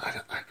probably,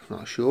 I'm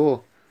not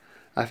sure.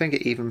 I think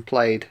it even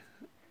played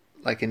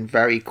like in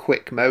very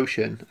quick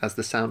motion as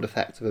the sound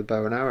effect of a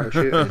bow and arrow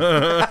shooting.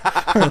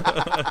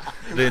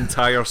 The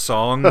entire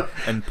song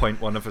in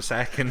 0.1 of a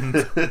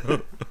second.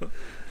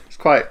 It's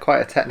quite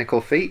a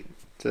technical feat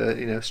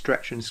to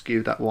stretch and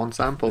skew that one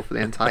sample for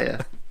the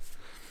entire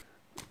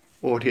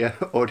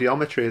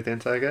audiometry of the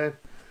entire game.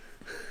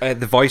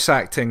 The voice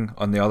acting,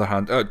 on the other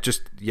hand,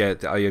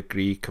 I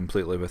agree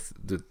completely with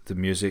the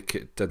music.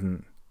 It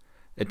didn't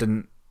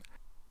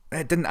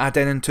add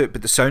into it,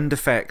 but the sound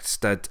effects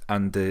did,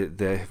 and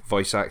the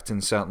voice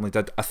acting certainly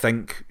did. I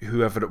think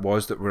whoever it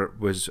was that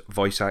was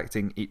voice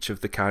acting each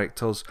of the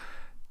characters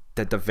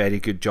did a very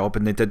good job,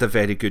 and they did a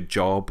very good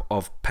job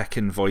of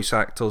picking voice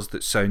actors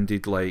that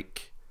sounded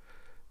like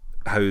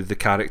how the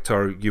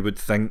character you would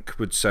think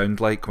would sound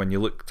like when you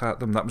looked at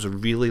them. That was a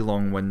really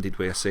long-winded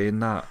way of saying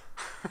that.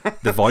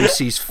 The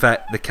voices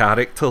fit the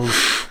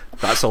characters.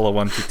 That's all I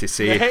wanted to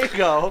say. There you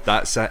go.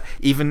 That's it.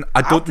 Even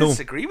I'll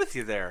disagree with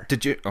you there.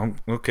 Did you?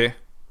 Okay.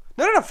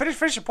 No.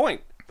 Finish your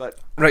point. But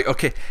right.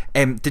 Okay.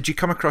 Did you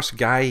come across a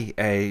guy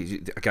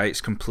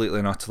that's completely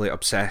and utterly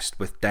obsessed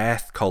with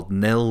death called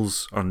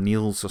Nils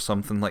or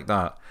something like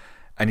that?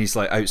 And he's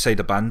like outside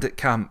a bandit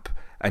camp,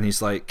 and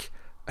he's like,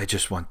 I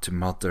just want to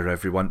murder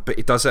everyone, but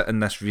he does it in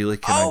this really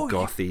kind of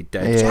gothy,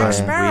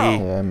 deadpan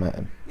way. Yeah,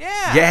 man.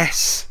 Yeah.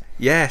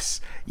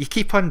 Yes. You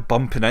keep on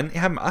bumping into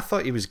him. I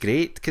thought he was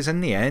great because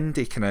in the end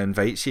he kind of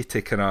invites you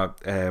to kind of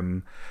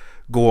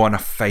go on a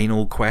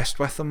final quest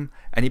with him,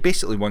 and he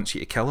basically wants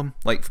you to kill him,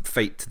 like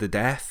fight to the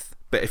death.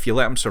 But if you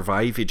let him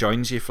survive, he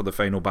joins you for the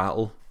final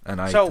battle, and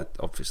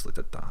obviously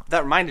did that.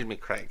 That reminded me,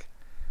 Craig.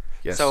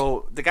 Yes.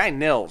 So the guy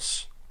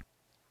Nils,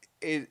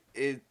 it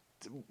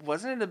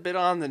wasn't it a bit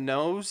on the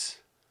nose?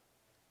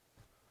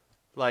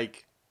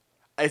 Like,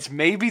 it's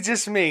maybe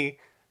just me,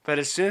 but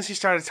as soon as he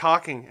started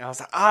talking, I was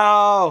like,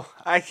 oh,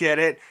 I get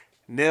it.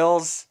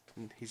 Nils,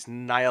 he's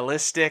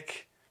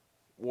nihilistic,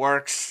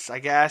 works, I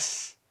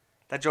guess.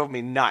 That drove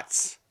me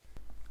nuts.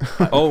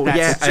 Oh,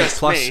 yeah, and just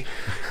plus, me.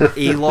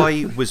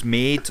 Aloy was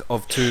made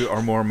of 2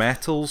 or more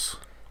metals.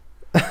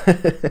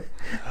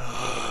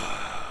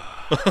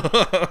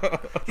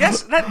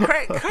 Yes,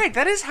 Craig,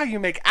 that is how you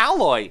make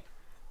alloy.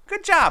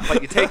 Good job,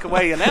 but you take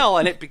away an L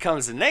and it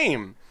becomes a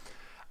name.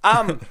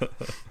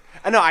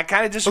 I know, I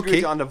kind of disagree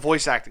with you on the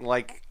voice acting.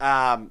 Like,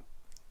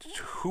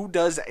 who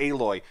does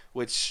Aloy,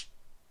 which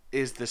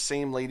is the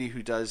same lady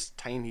who does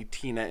Tiny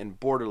Tina in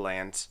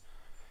Borderlands,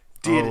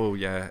 did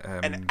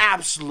an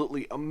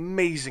absolutely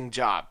amazing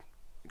job.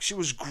 She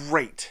was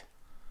great.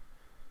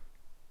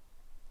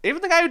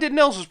 Even the guy who did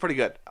Nils was pretty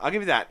good. I'll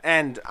give you that.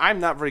 And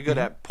I'm not very good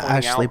at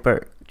pointing Ashley out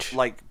Birch.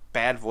 like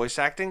bad voice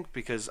acting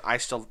because I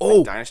still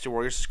think Dynasty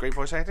Warriors is great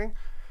voice acting.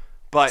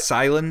 But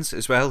Silence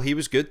as well, he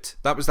was good.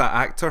 That was that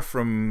actor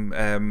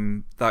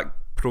from that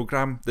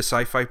program, the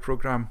sci-fi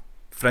program,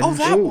 Fringe. oh,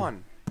 that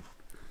one.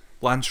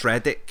 Lance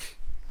Reddick.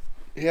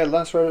 Yeah,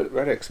 Lance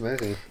Reddick's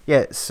amazing.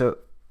 Yeah, so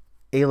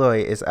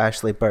Aloy is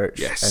Ashley Birch,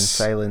 Yes. and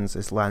Silence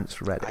is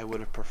Lance Reddick. I would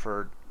have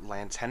preferred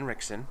Lance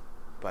Henriksen,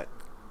 but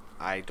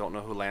I don't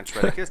know who Lance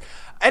Reddick is.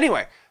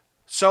 Anyway,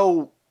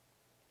 so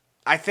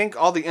I think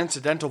all the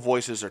incidental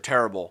voices are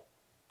terrible.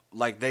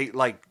 Like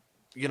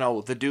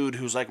the dude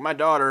who's like, my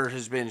daughter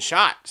has been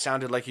shot,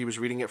 sounded like he was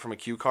reading it from a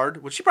cue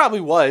card, which he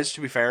probably was,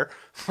 to be fair.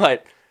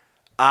 But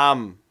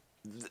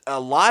a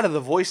lot of the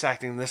voice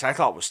acting in this I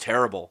thought was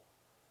terrible,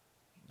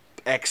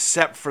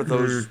 except for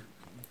those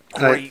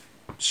great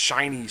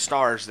shiny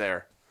stars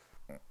there.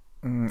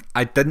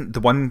 The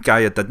one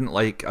guy I didn't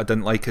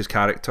like his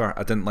character.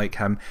 I didn't like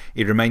him.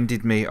 He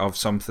reminded me of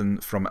something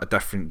from a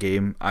different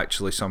game,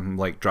 actually, something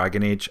like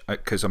Dragon Age,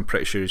 because I'm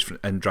pretty sure he's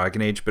in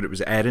Dragon Age, but it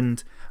was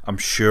Erend. I'm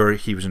sure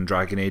he was in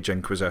Dragon Age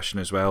Inquisition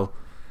as well.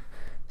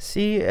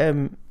 See,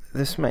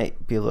 this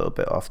might be a little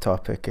bit off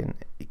topic, and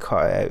you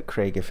cut it out,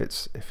 Craig, if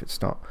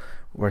it's not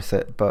worth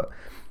it. But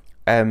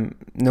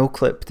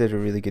NoClip did a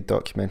really good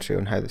documentary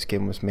on how this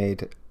game was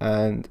made,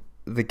 and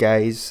the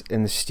guys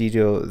in the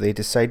studio, they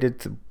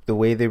decided the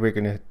way they were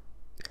going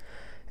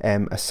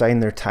to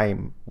assign their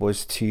time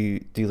was to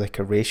do like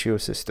a ratio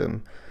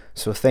system.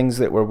 So things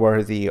that were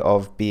worthy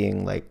of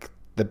being like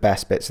the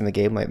best bits in the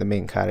game, like the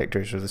main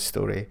characters or the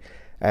story,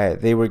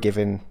 they were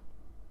given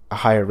a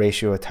higher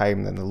ratio of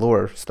time than the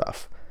lower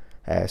stuff.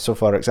 So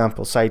for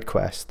example, side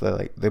quests,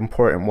 the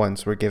important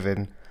ones were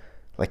given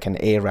like an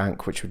A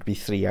rank, which would be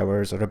 3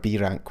 hours, or a B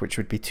rank, which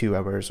would be 2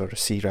 hours, or a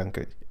C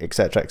rank,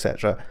 etc.,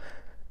 etc.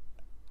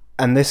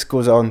 And this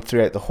goes on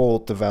throughout the whole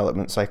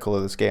development cycle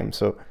of this game.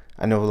 So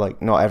I know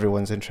like not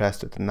everyone's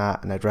interested in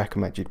that, and I'd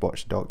recommend you'd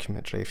watch the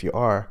documentary if you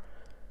are.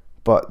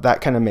 But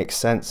that kind of makes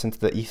sense into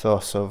the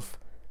ethos of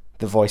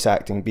the voice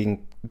acting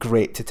being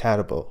great to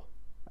terrible.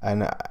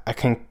 And I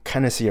can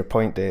kind of see your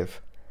point, Dave,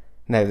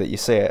 now that you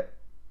say it.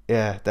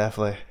 Yeah,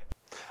 definitely.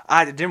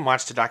 I didn't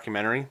watch the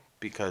documentary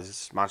because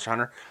it's Monster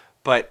Hunter,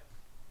 but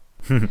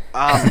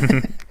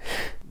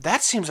that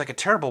seems like a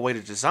terrible way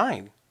to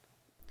design.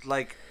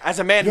 Like, as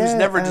a man who's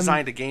never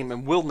designed a game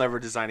and will never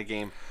design a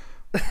game,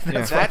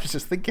 that's what I was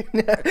just thinking.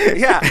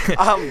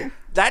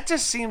 That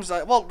just seems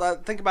like, well,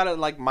 think about it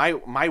like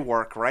my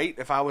work, right?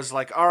 If I was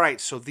like, all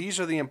right, so these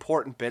are the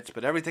important bits,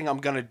 but everything I'm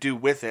going to do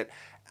with it,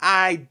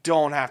 I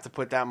don't have to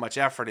put that much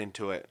effort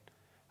into it.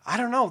 I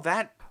don't know,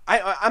 that...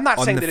 I'm not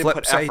saying they didn't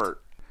put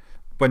effort.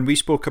 When we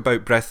spoke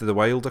about Breath of the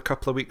Wild a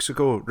couple of weeks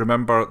ago,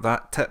 remember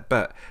that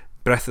tidbit?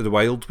 Breath of the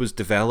Wild was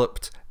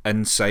developed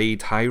inside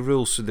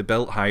Hyrule, so they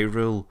built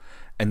Hyrule,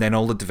 and then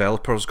all the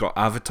developers got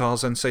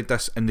avatars inside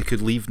this, and they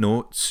could leave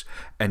notes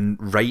and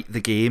write the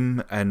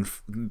game and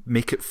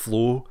make it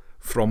flow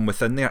from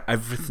within there.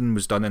 Everything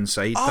was done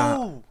inside that.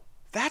 Oh,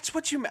 that's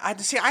what you meant.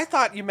 See, I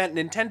thought you meant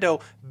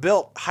Nintendo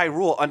built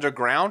Hyrule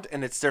underground,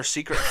 and it's their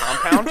secret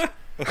compound.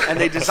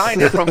 And they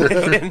designed it from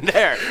within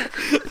there.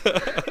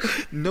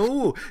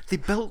 No, they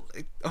built...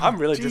 Oh, I'm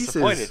really Jesus.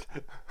 disappointed.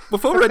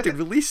 We've already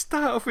released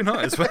that, have we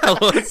not, as well?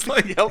 It's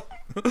like... Yep.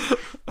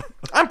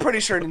 I'm pretty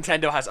sure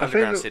Nintendo has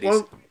underground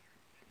cities.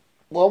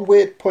 One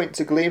weird point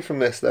to glean from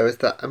this, though, is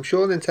that I'm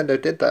sure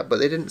Nintendo did that, but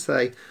they didn't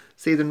say,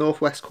 see the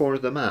northwest corner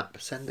of the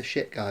map, send the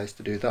shit guys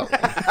to do that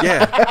one.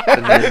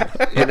 Yeah.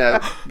 And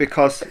then,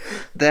 because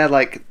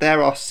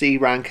they're our C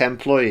rank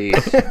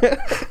employees.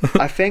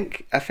 I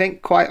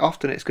think quite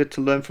often it's good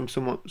to learn from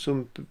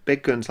some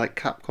big guns like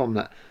Capcom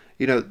that,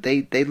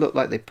 they look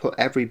like they put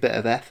every bit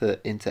of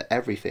effort into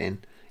everything,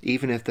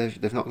 even if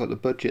they've not got the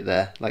budget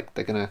there. Like,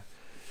 they're gonna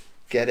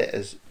get it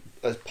as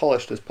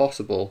polished as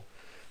possible.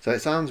 So it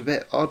sounds a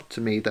bit odd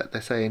to me that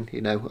they're saying,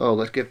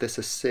 let's give this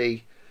a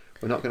C.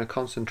 We're not going to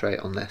concentrate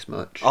on this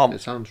much.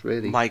 It sounds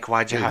really... Mike,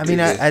 why'd you have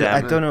to...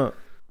 I don't know.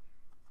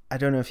 I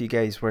don't know if you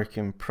guys work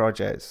in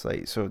projects.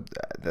 Like, so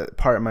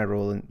part of my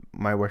role in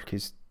my work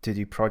is to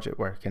do project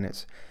work,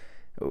 and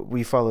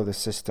we follow the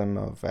system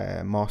of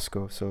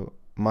Moscow. So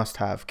must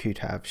have, could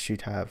have,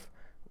 should have,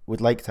 would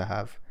like to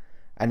have.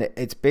 And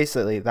it's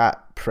basically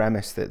that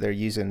premise that they're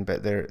using,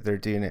 but they're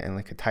doing it in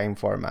like a time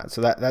format.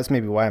 So that's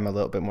maybe why I'm a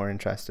little bit more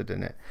interested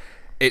in it.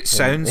 It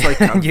sounds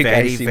like a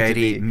very,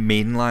 very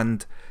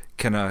mainland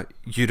kind of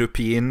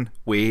European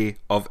way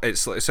of it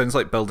sounds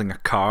like building a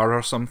car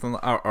or something,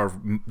 or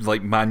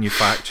like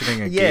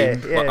manufacturing a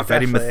game, but a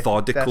very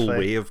methodical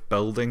way of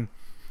building,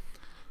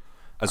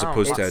 as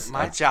opposed to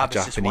my job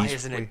is just, why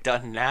isn't it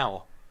done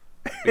now?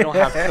 We don't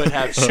have could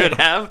have, should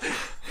have.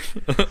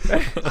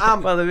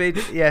 Well, I mean,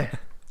 yeah.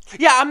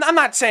 Yeah, I'm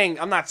not saying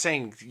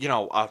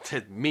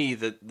to me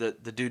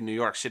the dude in New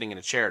York sitting in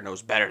a chair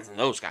knows better than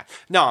those guys.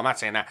 No, I'm not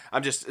saying that.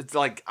 It's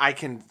like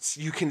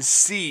you can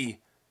see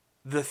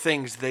the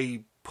things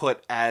they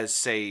put as,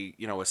 say,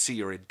 a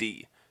C or a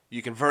D.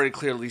 You can very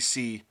clearly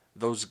see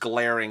those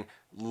glaring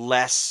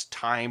less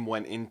time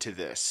went into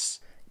this.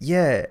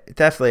 Yeah,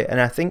 definitely. And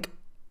I think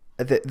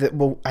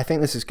well, I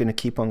think this is going to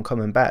keep on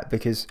coming back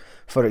because,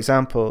 for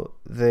example,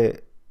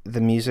 the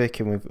music,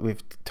 and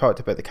we've talked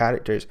about the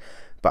characters,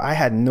 but I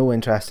had no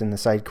interest in the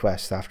side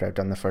quests after I'd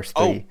done the first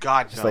 3. Oh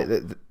God, just no.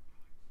 like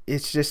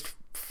it's just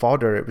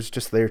fodder. It was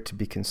just there to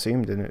be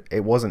consumed, and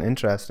it wasn't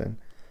interesting.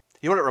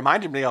 You know what it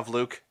reminded me of,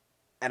 Luke?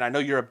 And I know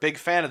you're a big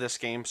fan of this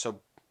game,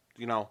 so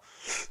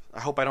I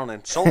hope I don't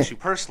insult you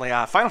personally.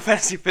 Final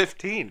Fantasy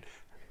 15.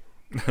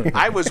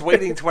 I was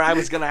waiting to where I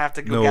was gonna have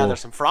to go gather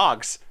some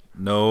frogs.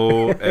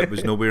 No, it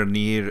was nowhere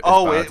near.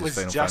 It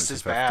was just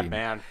as bad,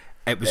 man.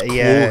 It was close.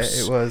 Yeah,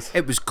 it was.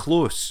 It was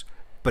close,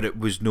 but it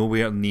was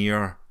nowhere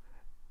near.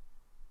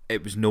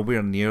 It was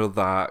nowhere near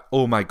that.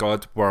 Oh my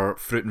God, where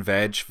fruit and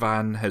veg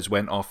van has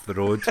went off the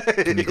road.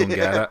 Can you go and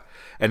get it?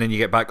 And then you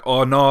get back.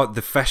 Oh no,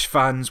 the fish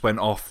vans went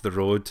off the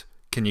road.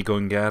 Can you go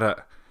and get it?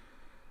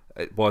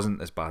 It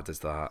wasn't as bad as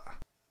that.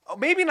 Oh,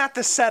 maybe not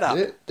the setup.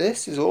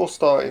 This is all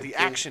starting. The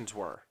actions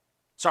were.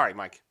 Sorry,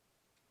 Mike.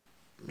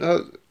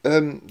 No,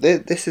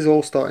 this is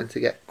all starting to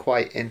get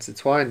quite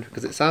intertwined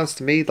because it sounds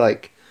to me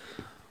like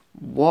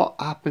what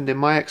happened in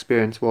my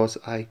experience was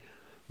I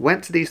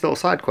went to these little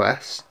side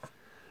quests.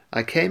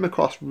 I came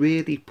across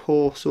really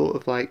poor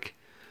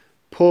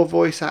poor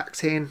voice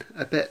acting,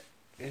 a bit,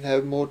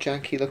 more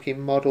janky looking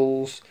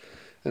models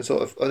and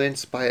sort of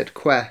uninspired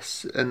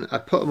quests, and I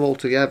put them all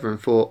together and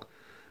thought,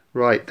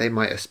 right, they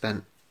might have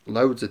spent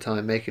loads of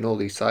time making all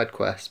these side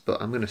quests,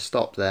 but I'm going to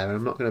stop there and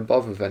I'm not going to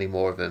bother with any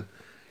more of them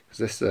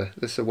because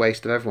this is a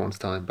waste of everyone's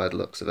time by the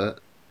looks of it.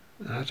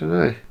 I don't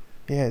know.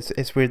 Yeah,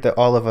 it's weird that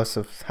all of us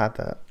have had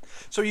that.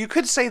 So you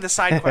could say the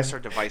side quests are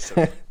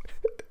divisive.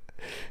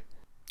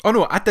 Oh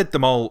no, I did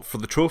them all for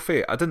the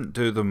trophy. I didn't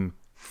do them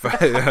for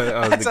That's the what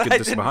I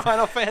goodness did of my in heart.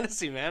 Final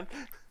Fantasy, man.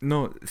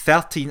 No,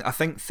 13. I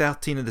think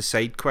 13 of the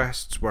side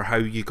quests were how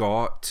you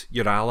got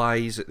your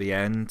allies at the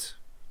end.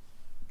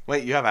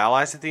 Wait, you have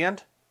allies at the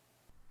end?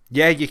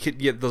 Yeah, you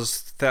could. Yeah,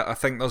 I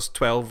think there's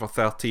 12 or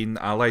 13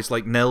 allies.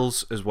 Like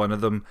Nils is one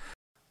of them.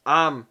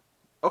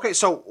 Okay,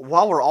 so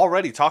while we're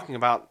already talking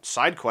about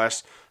side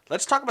quests,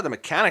 let's talk about the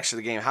mechanics of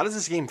the game. How does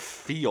this game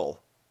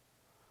feel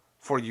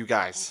for you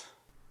guys?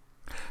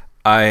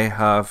 I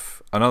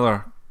have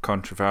another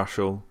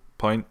controversial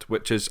point,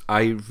 which is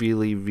I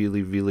really,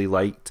 really, really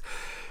liked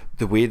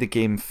the way the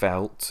game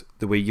felt,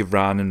 the way you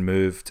ran and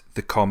moved,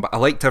 the combat. I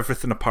liked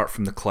everything apart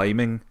from the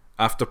climbing.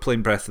 After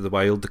playing Breath of the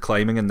Wild, the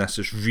climbing in this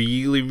is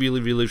really, really,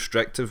 really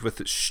restrictive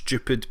with its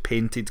stupid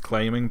painted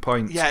climbing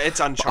points. Yeah, it's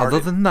But Uncharted.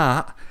 other than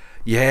that,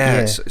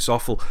 it's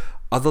awful.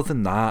 Other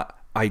than that,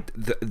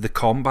 the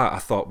combat I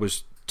thought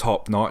was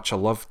top notch. I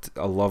loved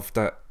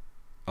it.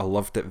 I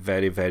loved it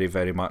very, very,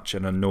 very much,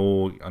 and I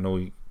know,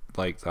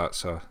 like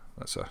that's a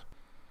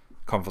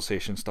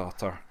conversation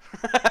starter.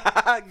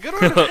 Good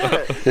way to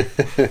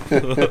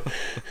put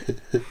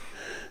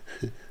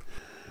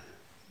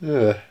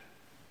it.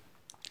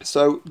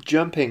 So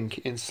jumping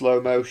in slow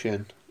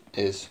motion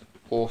is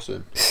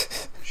awesome.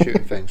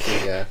 Shooting things through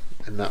the air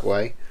in that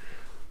way.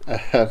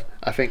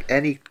 I think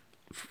any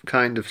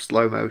kind of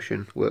slow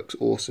motion works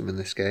awesome in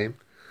this game.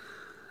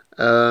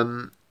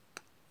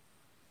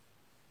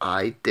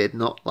 I did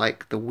not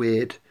like the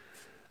weird,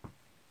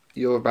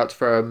 you're about to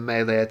throw a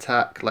melee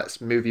attack,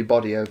 let's move your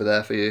body over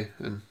there for you,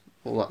 and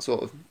all that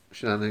sort of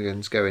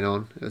shenanigans going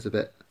on. It was a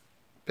bit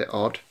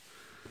odd.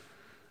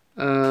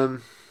 I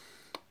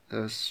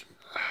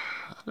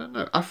don't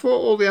know. I thought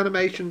all the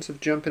animations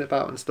of jumping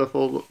about and stuff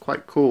all looked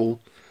quite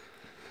cool.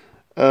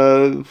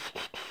 How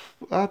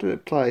did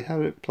it play?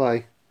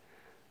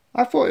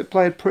 I thought it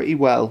played pretty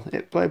well.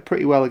 It played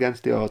pretty well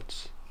against the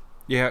odds.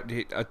 Yeah,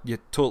 you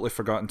totally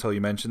forgot until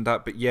you mentioned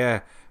that. But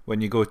yeah,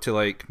 when you go to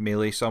like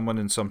melee someone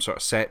in some sort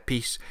of set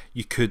piece,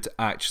 you could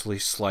actually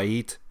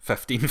slide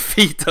 15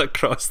 feet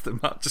across the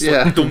map. Just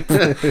like, don't.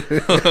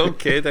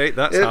 Okay, right,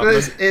 that's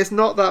happening. It's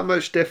not that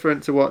much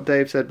different to what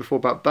Dave said before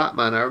about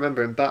Batman. I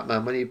remember in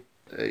Batman when he,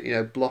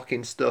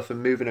 blocking stuff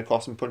and moving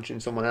across and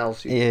punching someone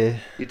else. You'd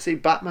see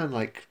Batman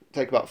like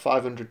take about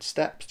 500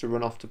 steps to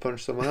run off to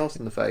punch someone else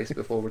in the face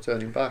before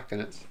returning back,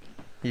 and it's.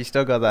 You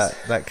still got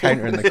that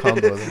counter in the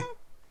combo. Though.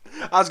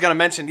 I was gonna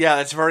mention,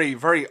 yeah, it's very,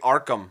 very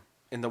Arkham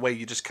in the way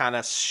you just kind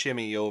of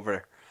shimmy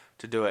over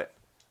to do it.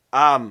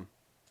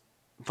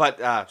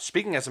 But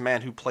speaking as a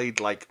man who played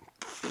like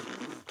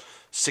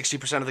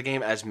 60% of the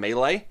game as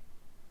melee.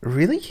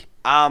 Really?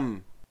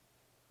 Oh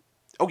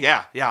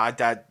yeah.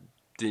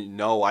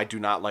 No, I do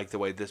not like the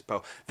way this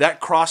bow.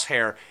 That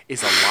crosshair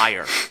is a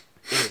liar.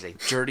 It is a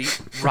dirty,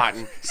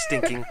 rotten,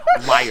 stinking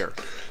liar.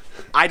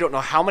 I don't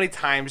know how many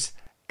times,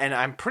 and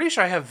I'm pretty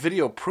sure I have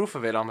video proof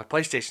of it on my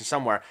PlayStation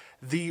somewhere.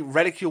 The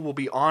reticule will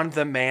be on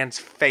the man's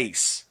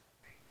face,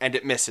 and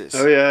it misses.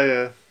 Oh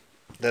yeah.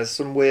 There's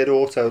some weird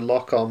auto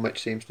lock on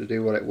which seems to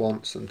do what it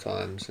wants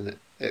sometimes, and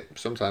it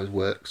sometimes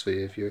works for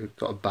you if you've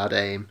got a bad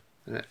aim.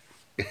 And it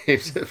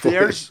aims it for you.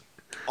 There's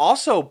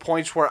also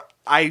points where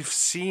I've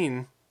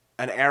seen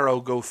an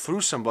arrow go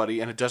through somebody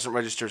and it doesn't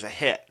register as a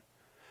hit.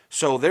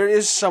 So there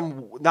is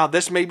some. Now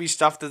this may be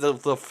stuff that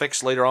they'll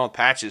fix later on with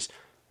patches,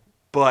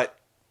 but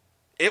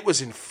it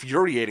was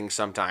infuriating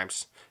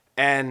sometimes,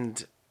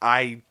 and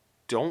I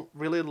don't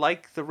really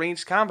like the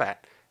ranged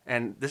combat.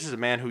 And this is a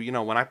man who,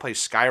 when I play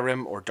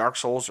Skyrim or Dark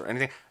Souls or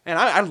anything, and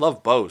I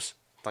love bows.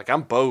 Like,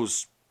 I'm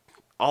bows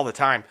all the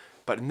time.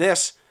 But in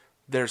this,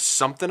 there's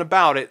something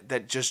about it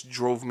that just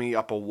drove me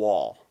up a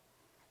wall.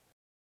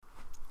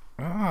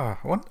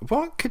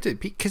 What could it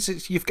be?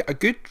 Because you've got a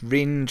good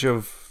range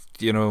of,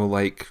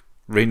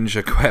 range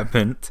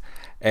equipment.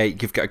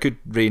 You've got a good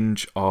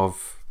range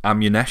of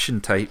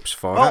ammunition types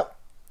for it.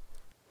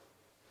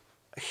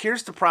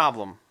 Here's the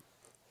problem.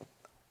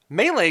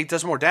 Melee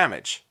does more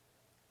damage.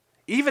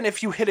 Even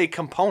if you hit a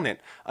component,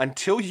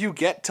 until you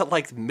get to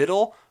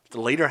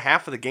the later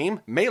half of the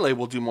game, melee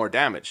will do more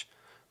damage.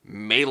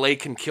 Melee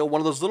can kill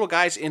one of those little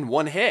guys in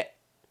one hit.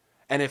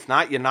 And if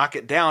not, you knock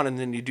it down and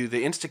then you do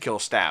the insta-kill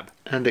stab.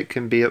 And it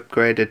can be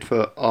upgraded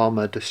for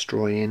armor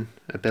destroying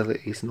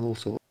abilities and all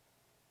sorts.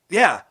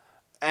 Yeah.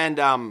 And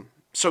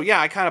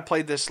I kind of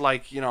played this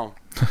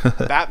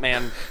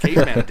Batman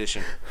Caveman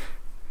Edition.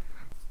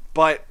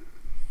 But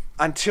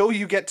until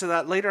you get to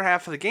that later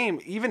half of the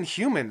game, even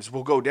humans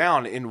will go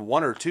down in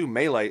 1 or 2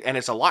 melee, and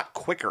it's a lot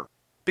quicker.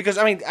 Because,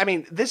 I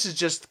mean, this is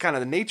just kind of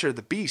the nature of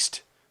the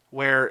beast,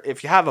 where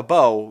if you have a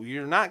bow,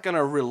 you're not going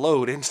to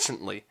reload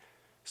instantly.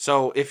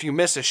 So if you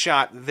miss a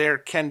shot, there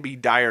can be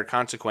dire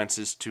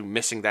consequences to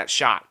missing that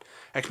shot,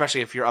 especially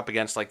if you're up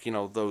against,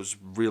 those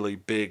really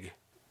big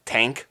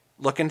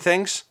tank-looking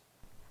things.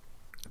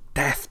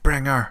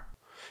 Deathbringer.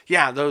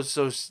 Yeah, those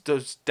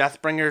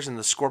Deathbringers and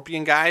the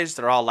Scorpion guys,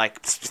 they're all like...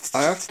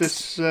 I have to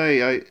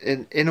say,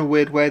 in a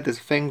weird way, there's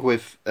a thing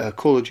with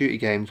Call of Duty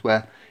games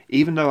where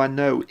even though I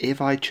know if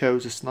I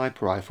chose a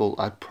sniper rifle,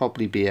 I'd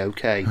probably be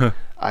okay,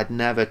 I'd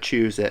never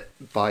choose it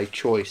by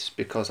choice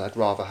because I'd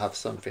rather have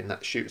something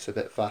that shoots a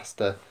bit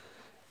faster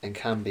and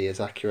can be as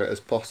accurate as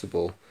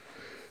possible.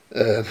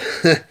 And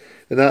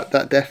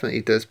that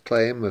definitely does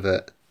play in with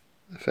it.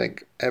 I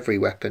think every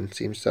weapon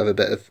seems to have a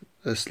bit of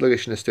a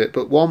sluggishness to it.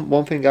 But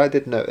one thing I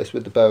did notice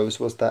with the bows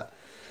was that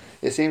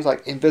it seems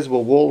like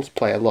invisible walls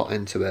play a lot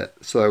into it.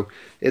 So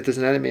if there's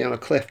an enemy on a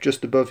cliff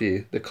just above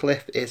you, the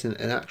cliff isn't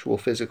an actual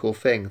physical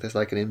thing. There's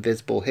like an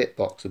invisible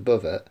hitbox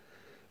above it.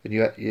 And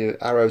your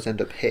arrows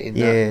end up hitting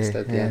that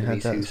instead of the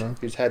enemies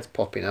whose head's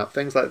popping out.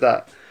 Things like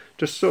that.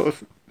 Just sort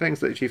of things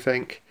that you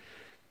think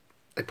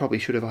they probably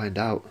should have ironed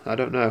out. I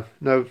don't know.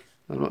 No,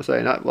 I'm not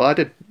saying that. Well, I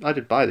did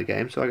buy the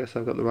game, so I guess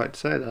I've got the right to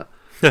say that.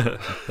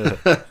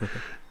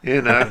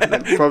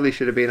 It probably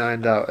should have been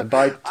ironed out. And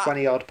by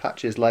 20 odd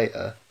patches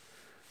later,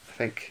 I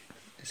think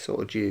it's sort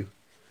of due.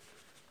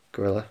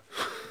 Gorilla.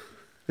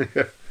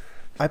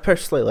 I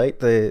personally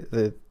like I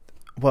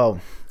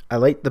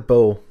liked the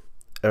bow,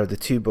 or the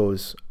 2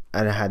 bows,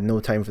 and I had no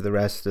time for the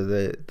rest of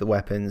the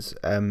weapons.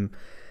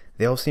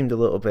 They all seemed a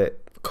little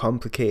bit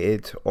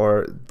complicated,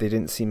 or they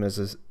didn't seem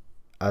as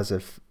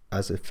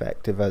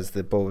effective as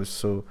the bows.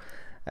 So,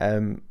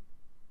 I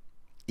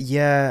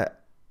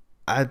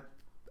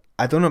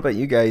don't know about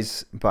you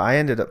guys, but I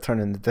ended up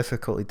turning the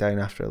difficulty down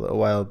after a little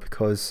while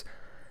because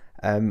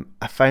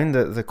I found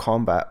that the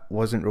combat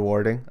wasn't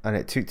rewarding and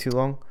it took too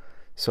long.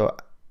 So,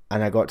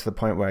 and I got to the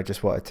point where I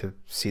just wanted to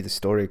see the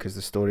story because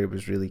the story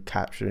was really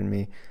capturing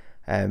me.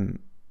 And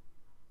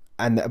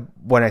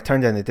when I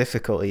turned down the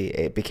difficulty,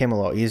 it became a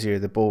lot easier.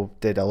 The bow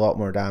did a lot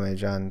more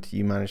damage and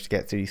you managed to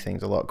get through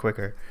things a lot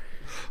quicker.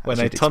 When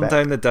I turned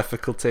down the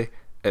difficulty,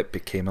 it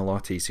became a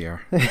lot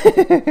easier.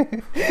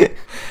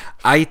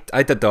 I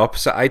did the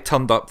opposite. I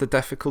turned up the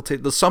difficulty.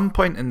 There's some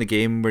point in the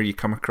game where you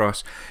come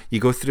across, you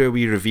go through a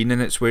wee ravine,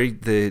 and it's where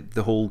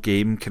the whole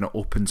game kind of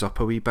opens up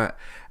a wee bit,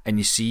 and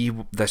you see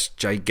this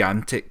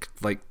gigantic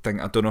thing.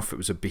 I don't know if it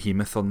was a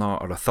behemoth or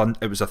not, or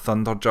it was a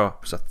thunderjaw.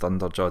 It was a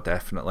thunderjaw,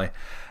 definitely.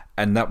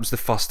 And that was the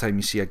first time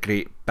you see a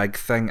great big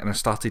thing, and I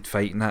started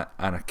fighting it,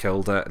 and I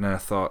killed it, and then I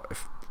thought,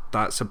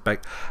 I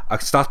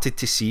started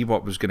to see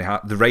what was going to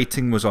happen. The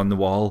writing was on the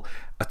wall.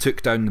 I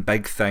took down the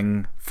big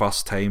thing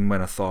first time when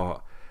I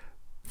thought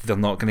they're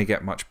not going to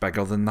get much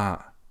bigger than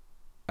that,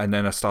 and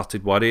then I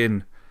started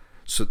worrying.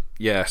 So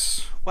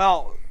yes.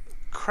 Well,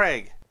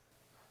 Craig,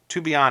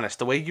 to be honest,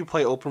 the way you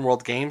play open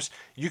world games,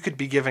 you could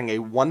be giving a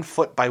 1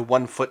 foot by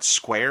 1 foot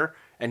square,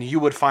 and you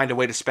would find a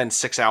way to spend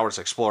 6 hours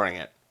exploring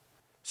it.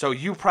 So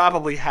you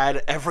probably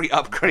had every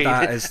upgrade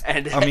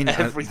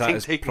everything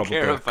taken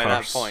care of by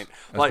that point.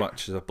 As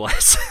much as a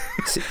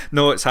blessing.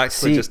 No, it's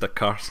actually just a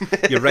curse.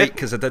 You're right,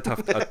 because I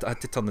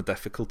had to turn the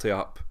difficulty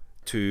up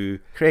to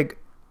Craig,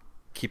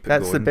 keep it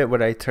that's going. The bit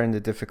where I turned the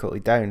difficulty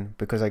down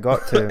because I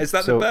got to... Is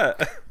that the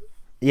bit?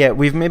 Yeah,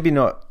 we've maybe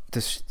not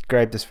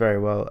described this very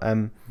well.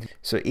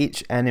 So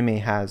each enemy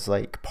has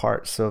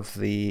parts of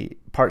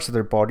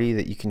their body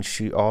that you can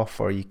shoot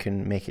off or you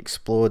can make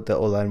explode that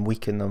will then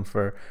weaken them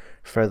for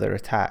further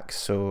attacks.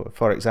 So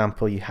for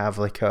example, you have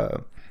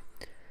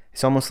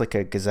it's almost like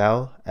a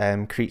gazelle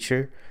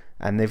creature,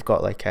 and they've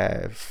got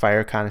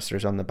fire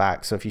canisters on the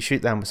back, so if you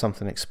shoot them with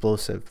something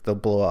explosive, they'll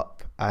blow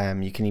up.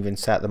 You can even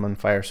set them on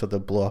fire so they'll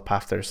blow up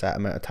after a set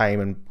amount of time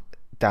and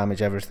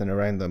damage everything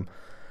around them.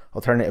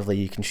 Alternatively,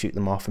 you can shoot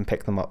them off and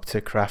pick them up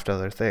to craft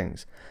other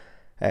things.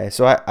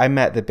 So I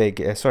met the big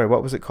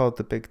what was it called,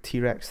 the big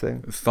T-Rex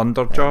thing?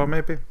 Thunderjaw,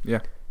 maybe?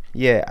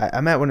 Yeah,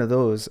 I met one of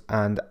those,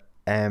 and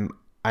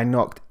I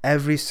knocked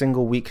every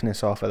single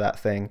weakness off of that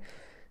thing,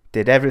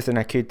 did everything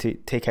I could to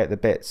take out the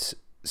bits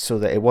so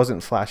that it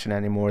wasn't flashing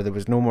anymore, there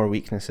was no more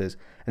weaknesses,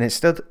 and it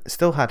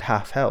still had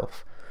half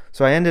health.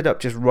 So I ended up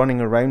just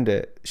running around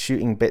it,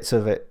 shooting bits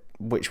of it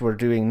which were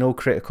doing no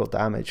critical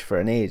damage for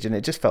an age, and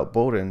it just felt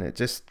boring.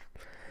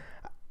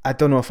 I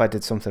don't know if I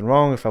did something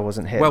wrong, if I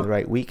wasn't hitting the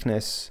right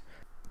weakness.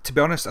 To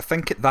be honest, I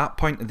think at that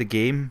point of the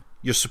game,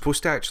 you're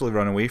supposed to actually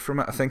run away from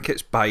it. I think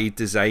it's by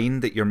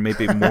design that you're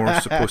maybe more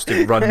supposed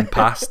to run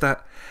past it,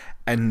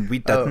 and we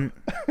didn't.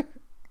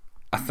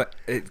 I think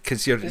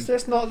because you're. Is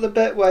this not the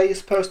bit where you're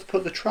supposed to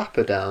put the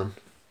trapper down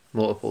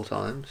multiple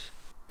times?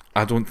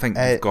 I don't think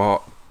you've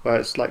got. Where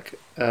it's like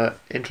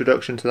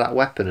introduction to that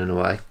weapon in a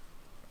way.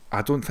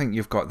 I don't think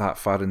you've got that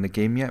far in the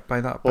game yet by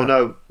that Well, bit.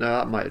 no,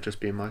 that might have just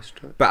been my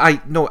stroke. But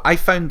I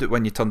found that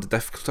when you turned the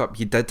difficulty up,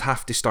 you did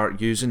have to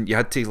start using. You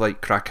had to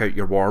like crack out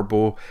your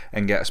warbow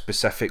and get a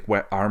specific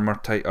wet armor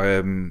type,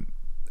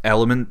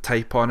 element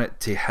type on it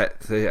to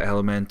hit the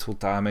elemental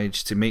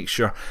damage, to make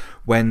sure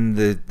when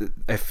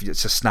if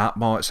it's a snap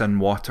maw, it's in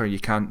water, you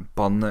can't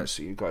burn it,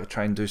 so you've got to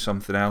try and do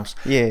something else.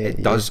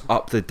 It does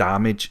up the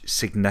damage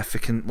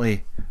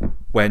significantly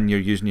when you're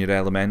using your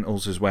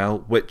elementals as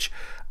well, which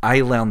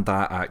I learned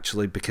that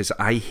actually because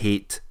I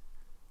hate,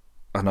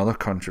 another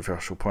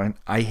controversial point,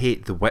 I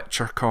hate the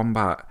Witcher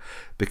combat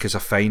because I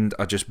find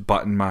I just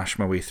button mash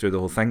my way through the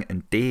whole thing,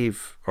 and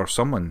Dave or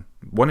someone,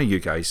 one of you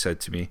guys said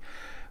to me,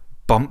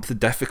 bump the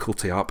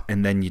difficulty up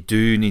and then you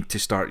do need to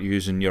start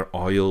using your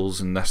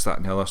oils and this, that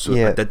and the other. So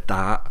I did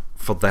that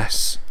for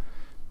this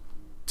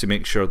to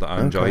make sure that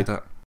I enjoyed it.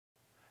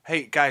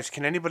 Hey guys,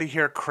 can anybody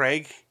hear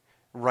Craig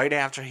right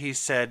after he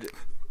said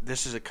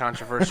this is a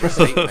controversial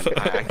statement?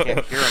 I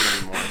can't hear him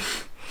anymore.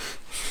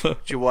 Do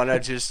you want to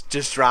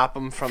just drop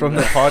him from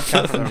the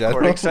podcast in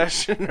recording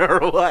session or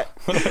what?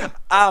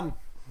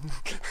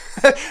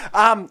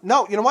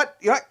 No, you know what?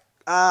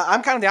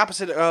 I'm kind of the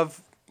opposite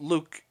of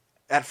Luke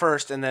at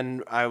first, and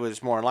then I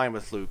was more in line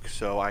with Luke,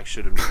 so I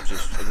should have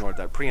just ignored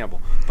that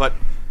preamble. But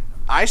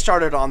I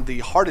started on the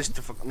hardest,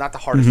 not the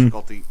hardest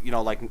difficulty,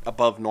 like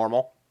above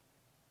normal.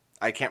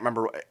 I can't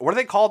remember. What are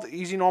they called?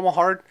 Easy, normal,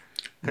 hard?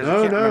 No,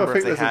 I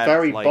think there's a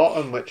very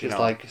bottom which is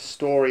like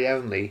story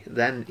only,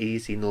 then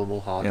easy,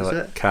 normal, hard. Yeah, is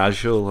like it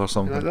casual or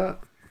something like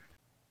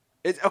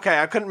that? Okay,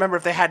 I couldn't remember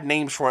if they had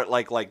names for it,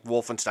 like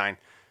Wolfenstein.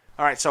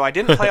 All right, so I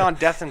didn't play on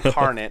Death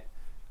Incarnate,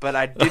 but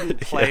I didn't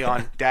play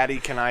on Daddy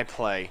Can I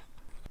Play.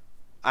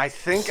 I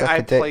think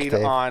I played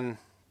on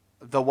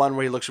the one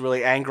where he looks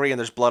really angry and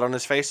there's blood on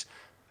his face.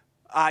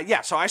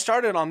 So I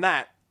started on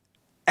that,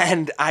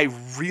 and I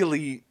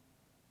really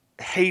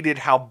hated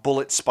how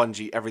bullet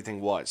spongy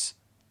everything was.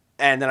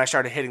 And then I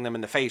started hitting them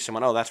in the face and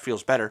went, oh, that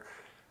feels better.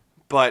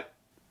 But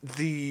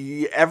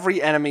every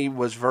enemy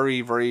was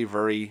very, very,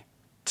 very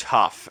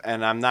tough.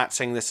 And I'm not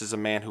saying this as a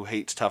man who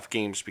hates tough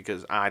games,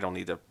 because I don't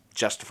need to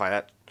justify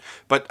that.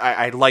 But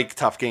I like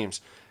tough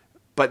games.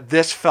 But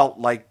this felt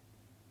like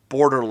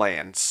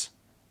Borderlands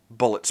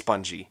bullet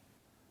spongy,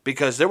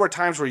 because there were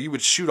times where you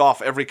would shoot off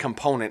every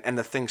component and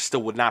the thing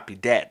still would not be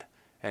dead,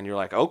 and you're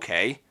like,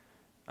 okay,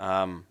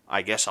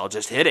 I guess I'll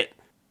just hit it.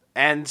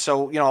 And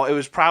so it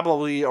was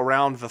probably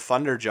around the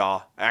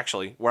Thunderjaw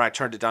actually where I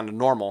turned it down to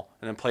normal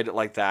and then played it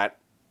like that.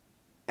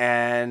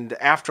 And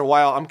after a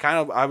while,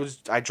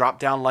 I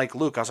dropped down like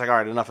Luke. I was like, all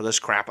right, enough of this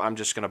crap, I'm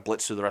just gonna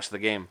blitz through the rest of the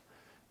game,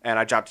 and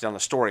I dropped down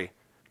the story.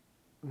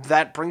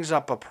 That brings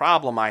up a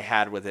problem I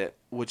had with it,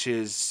 which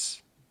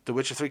is The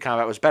Witcher 3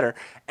 combat was better,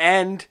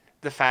 and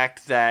the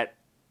fact that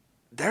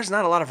there's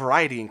not a lot of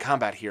variety in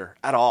combat here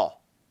at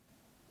all.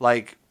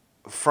 Like,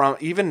 from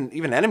even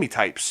enemy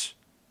types.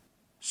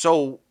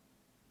 So,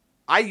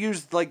 I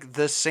used, like,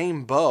 the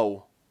same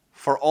bow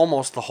for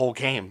almost the whole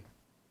game.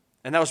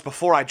 And that was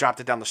before I dropped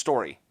it down the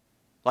story.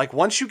 Like,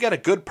 once you get a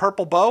good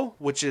purple bow,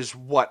 which is,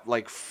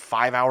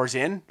 5 hours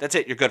in? That's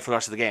it, you're good for the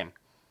rest of the game.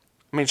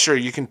 I mean, sure,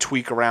 you can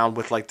tweak around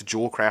with, like, the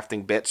jewel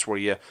crafting bits where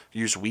you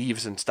use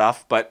weaves and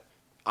stuff, but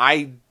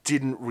I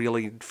didn't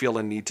really feel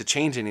a need to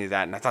change any of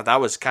that, and I thought that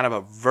was kind of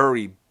a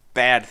very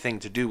bad thing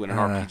to do in an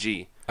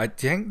RPG. I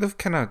think they've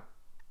kind of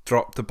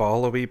dropped the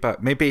ball a wee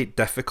bit. Maybe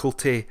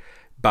difficulty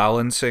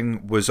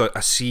balancing was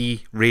a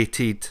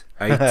C-rated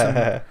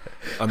item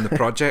on the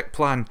project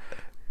plan,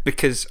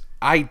 because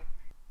I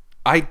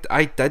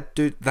did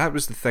do that.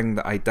 Was the thing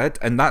that I did,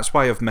 and that's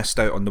why I've missed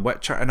out on The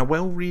Witcher, and I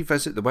will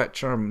revisit The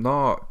Witcher. I'm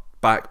not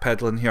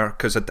backpedaling here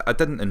because I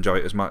didn't enjoy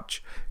it as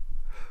much,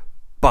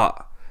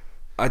 but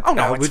I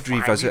would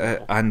revisit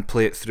it and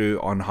play it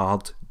through on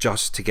hard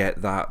just to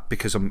get that,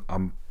 because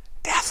I'm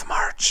Death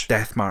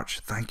March.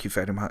 Thank you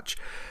very much.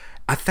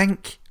 I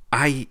think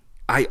I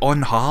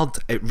on hard,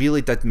 it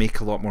really did make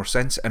a lot more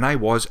sense, and I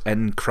was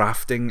in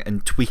crafting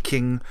and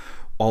tweaking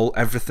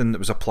everything that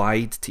was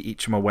applied to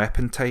each of my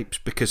weapon types,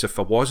 because if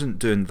I wasn't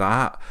doing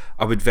that,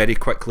 I would very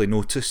quickly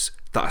notice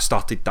that I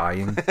started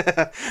dying.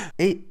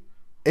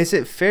 Is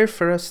it fair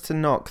for us to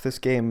knock this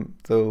game,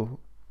 though?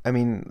 I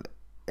mean,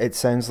 it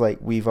sounds like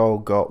we've all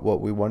got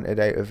what we wanted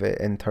out of it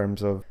in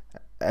terms of,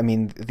 I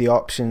mean, the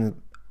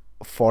option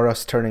for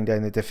us turning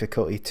down the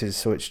difficulty to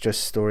so it's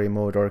just story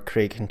mode, or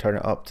Craig can turn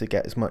it up to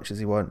get as much as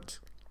he wants.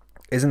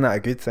 Isn't that a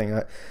good thing?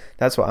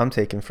 That's what I'm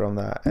taking from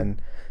that.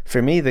 And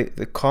for me,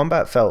 the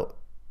combat felt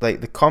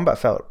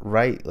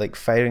right, like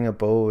firing a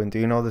bow and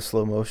doing all the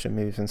slow motion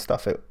moves and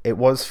stuff. It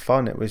was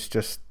fun. It was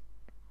just,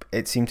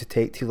 it seemed to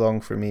take too long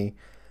for me,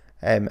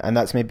 and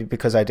that's maybe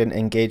because I didn't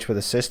engage with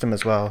the system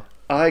as well.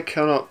 I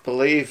cannot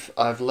believe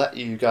I've let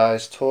you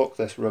guys talk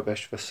this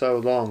rubbish for so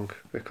long,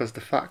 because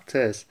the fact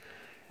is,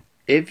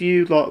 if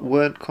you lot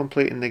weren't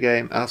completing the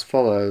game as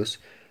follows: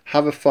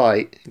 have a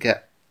fight,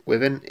 get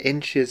within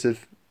inches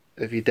of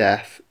your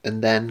death,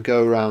 and then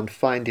go around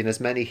finding as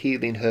many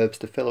healing herbs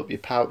to fill up your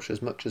pouch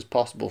as much as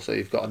possible so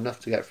you've got enough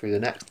to get through the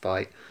next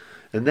fight,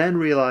 and then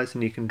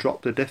realising you can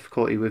drop the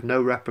difficulty with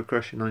no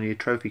repercussion on your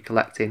trophy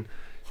collecting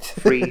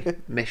 3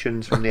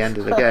 missions from the end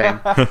of the game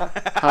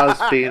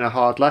has been a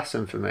hard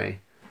lesson for me.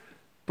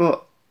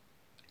 But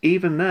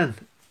even then,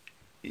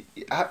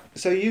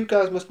 so you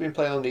guys must have been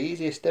playing on the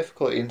easiest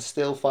difficulty and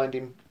still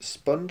finding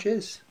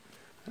sponges?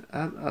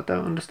 I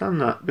don't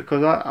understand that,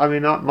 because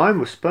mine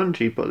was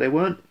spongy, but they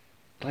weren't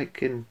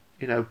like in,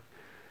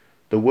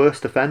 the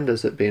worst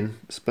offenders at being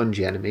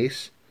spongy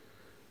enemies,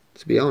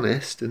 to be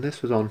honest. And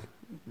this was on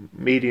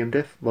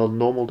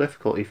normal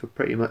difficulty for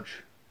pretty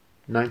much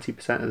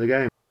 90% of the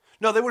game.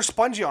 No, they were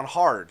spongy on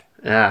hard.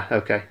 Yeah,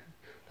 okay.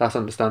 That's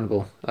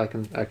understandable. I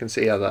can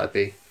see how that'd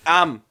be.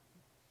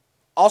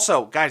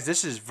 Also, guys,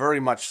 this is very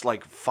much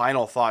like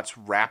final thoughts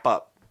wrap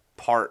up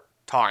part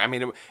talk. I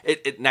mean,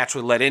 it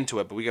naturally led into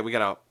it, but we got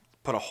to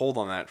put a hold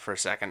on that for a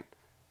second.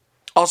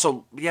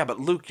 Also, yeah, but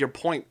Luke, your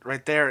point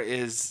right there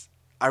is,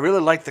 I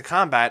really liked the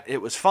combat.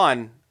 It was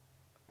fun,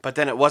 but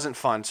then it wasn't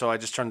fun, so I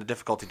just turned the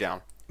difficulty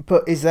down.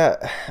 But is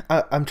that...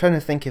 I'm trying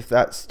to think if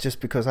that's just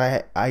because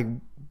I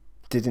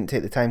didn't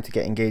take the time to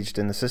get engaged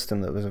in the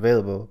system that was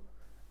available.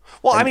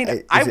 Well, I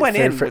mean, I went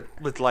in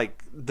with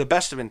like the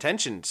best of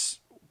intentions,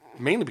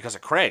 mainly because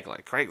of Craig.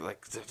 Like,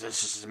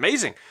 this is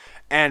amazing.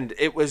 And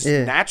it was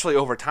naturally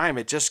over time,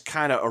 it just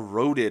kind of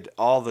eroded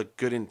all the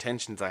good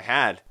intentions I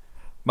had.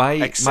 My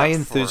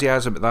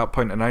enthusiasm at that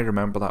point, and I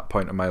remember that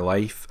point in my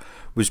life,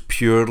 was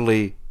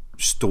purely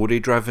story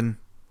driven.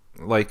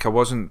 Like, I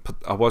wasn't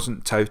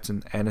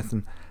touting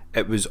anything.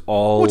 It was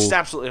all, which is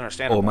absolutely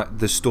understandable.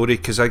 The story,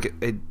 because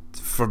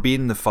for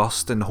being the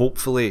first and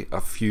hopefully a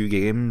few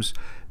games,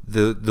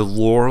 the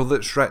lore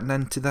that's written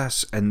into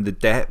this and the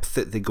depth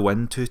that they go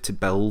into to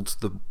build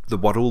the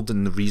world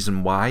and the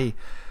reason why,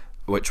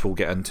 which we'll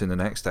get into in the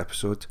next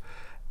episode,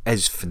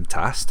 is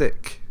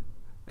fantastic.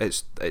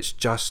 It's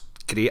just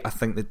great. I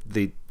think that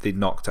they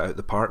knocked it out of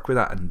the park with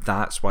that, and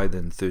that's why the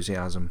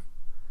enthusiasm.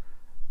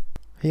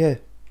 Yeah.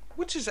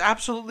 Which is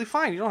absolutely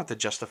fine. You don't have to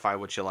justify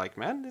what you like,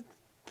 man.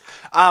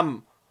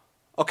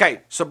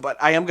 Okay, but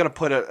I am going to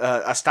put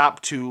a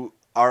stop to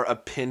our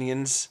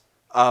opinions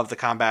of the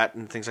combat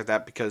and things like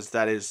that, because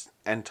that is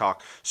end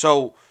talk.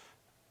 So,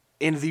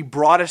 in the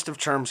broadest of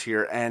terms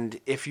here, and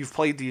if you've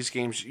played these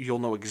games, you'll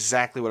know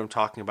exactly what I'm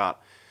talking about.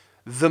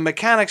 The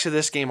mechanics of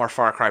this game are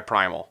Far Cry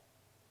Primal.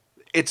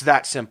 It's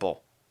that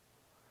simple.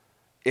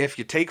 If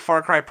you take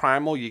Far Cry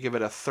Primal, you give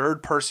it a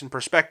third-person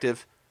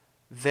perspective,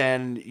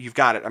 then you've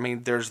got it. I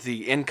mean, there's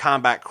the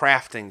in-combat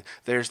crafting.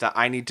 There's the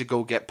I need to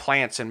go get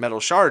plants and metal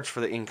shards for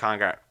the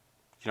in-combat,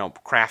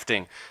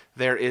 crafting.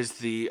 There is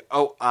the,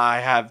 I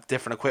have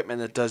different equipment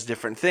that does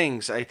different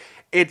things.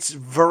 It's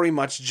very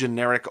much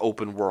generic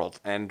open world,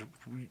 and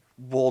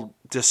we'll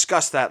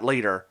discuss that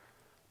later.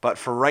 But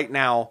for right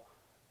now,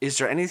 is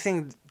there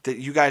anything that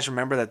you guys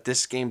remember that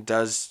this game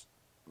does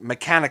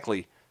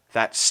mechanically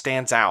that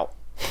stands out?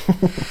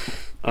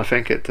 I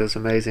think it does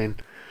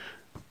amazing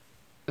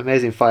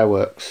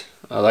fireworks.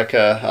 I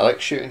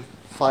like shooting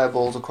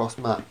fireballs across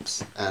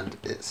maps, and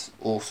it's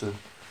awesome.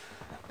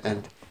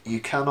 And you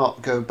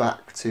cannot go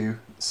back to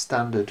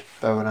standard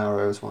bow and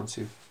arrows once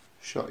you've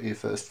shot your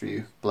first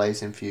few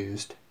blaze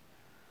infused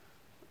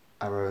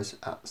arrows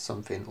at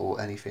something or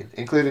anything,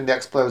 including the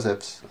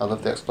explosives. I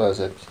love the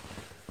explosives.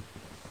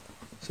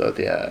 So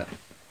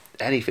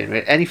anything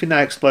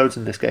that explodes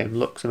in this game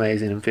looks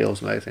amazing and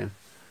feels amazing.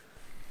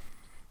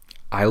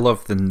 I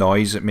love the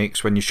noise it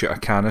makes when you shoot a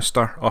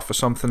canister off of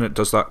something. It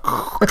does that.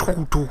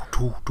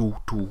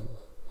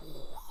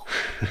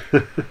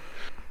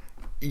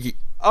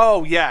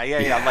 Oh,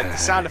 yeah. Like the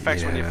sound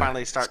effects when you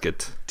finally start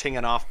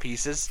tinging off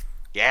pieces.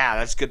 Yeah,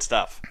 that's good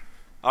stuff.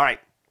 All right.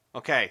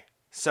 Okay.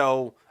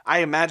 So I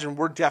imagine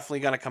we're definitely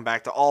going to come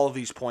back to all of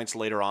these points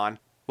later on.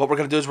 What we're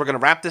going to do is we're going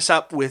to wrap this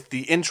up with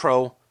the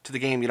intro to the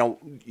game,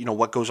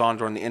 what goes on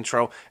during the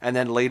intro. And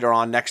then later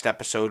on, next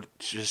episode,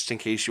 just in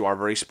case you are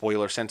very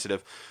spoiler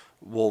sensitive,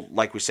 we'll,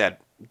 like we said,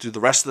 do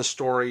the rest of the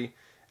story.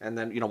 And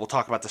then, we'll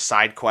talk about the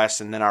side quests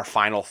and then our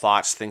final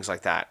thoughts, things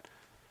like that.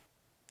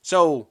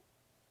 So,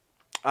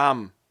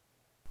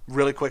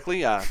 really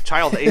quickly,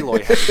 Child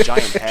Aloy has a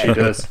giant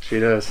head. She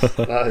does.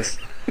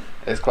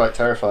 It's quite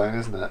terrifying,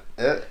 isn't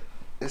it?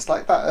 It's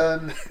like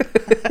that.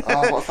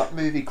 What's that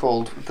movie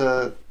called?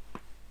 The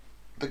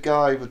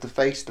guy with the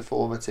face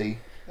deformity,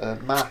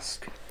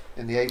 Mask,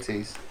 in the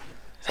 80s.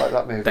 It's like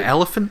that movie. The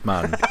Elephant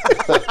Man.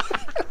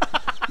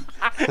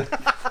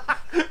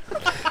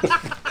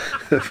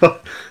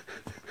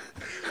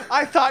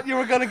 I thought you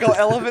were gonna go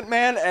Elephant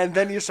Man, and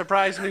then you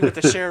surprised me with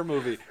the Cher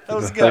movie. That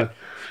was good.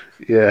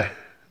 Yeah.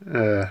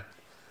 But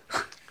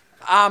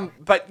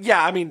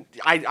yeah, I mean,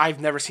 I've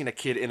never seen a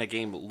kid in a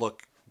game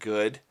look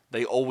good.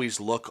 They always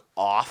look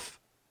off.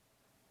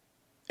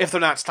 If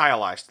they're not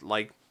stylized,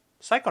 like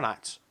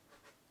Psychonauts.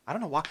 I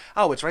don't know why.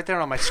 Oh, it's right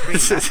there on my screen.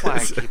 That's why I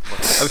keep looking.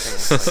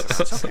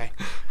 It's okay.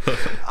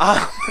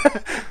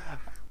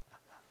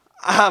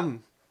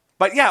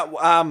 But yeah,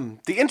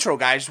 the intro,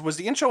 guys. Was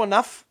the intro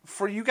enough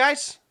for you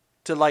guys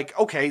to like?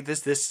 Okay,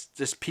 this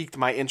piqued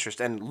my interest.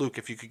 And Luke,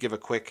 if you could give a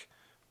quick,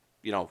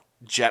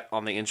 jet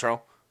on the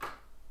intro.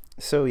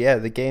 So yeah,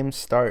 the game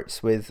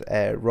starts with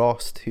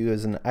Rost, who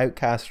is an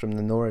outcast from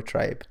the Nora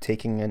tribe,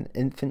 taking an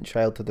infant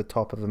child to the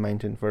top of a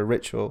mountain for a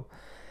ritual.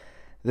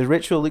 The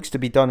ritual looks to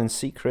be done in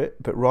secret,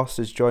 but Rost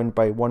is joined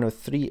by one of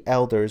 3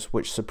 elders,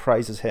 which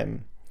surprises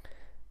him.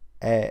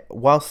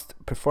 Whilst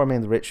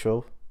performing the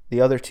ritual,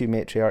 the other 2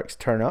 matriarchs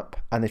turn up,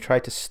 and they try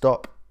to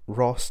stop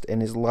Rost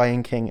in his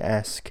Lion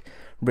King-esque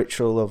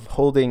ritual of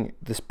holding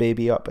this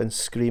baby up and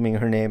screaming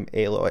her name,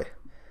 Aloy.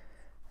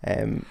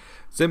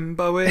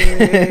 Zimbabwe.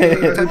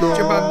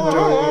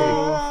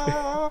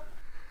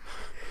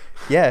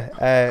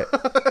 Yeah,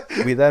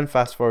 we then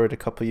fast forward a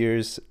couple of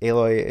years.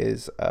 Aloy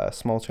is a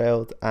small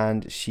child,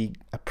 and she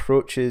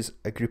approaches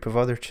a group of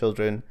other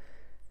children.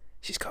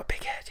 She's got a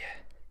big head,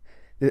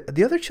 yeah.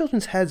 The other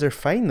children's heads are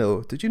fine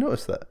though. Did you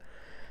notice that?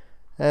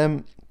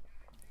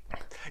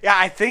 Yeah,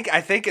 I think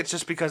it's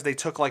just because they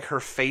took like her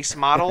face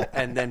model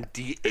and then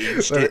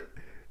de-aged it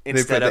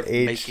instead of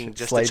making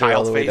just a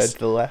child all the face. Way down to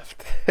the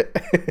left.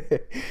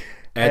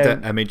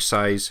 Edit image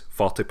size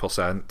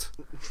 40%.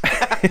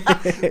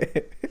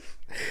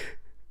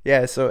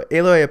 Yeah, so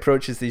Aloy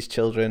approaches these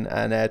children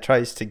and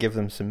tries to give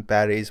them some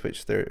berries,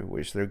 which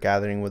they're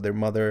gathering with their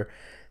mother.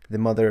 The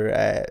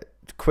mother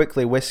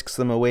quickly whisks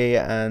them away,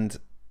 and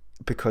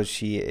because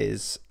she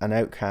is an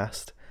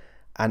outcast,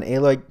 and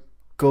Aloy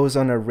goes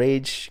on a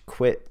rage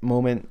quit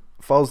moment,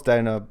 falls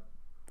down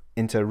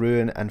into a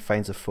ruin, and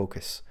finds a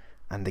focus,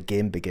 and the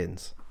game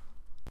begins.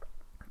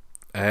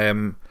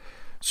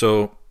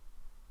 So,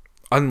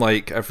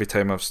 unlike every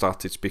time I've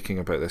started speaking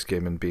about this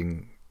game and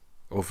being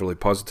overly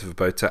positive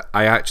about it,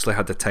 I actually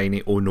had a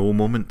tiny oh no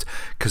moment,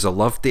 because I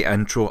loved the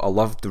intro, I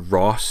loved the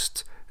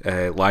Rost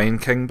Lion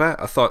King bit.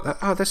 I thought,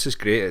 oh, this is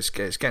great, it's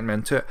getting me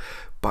into it,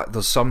 but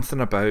there's something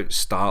about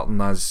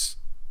starting as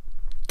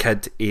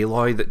kid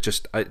Aloy that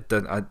just I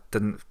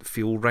didn't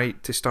feel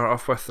right to start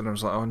off with, and I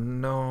was like, oh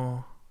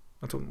no,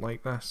 I don't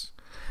like this.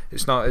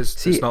 It's not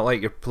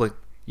like you're playing.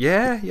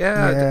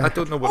 Yeah. I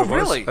don't know what it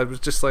was. Really? I was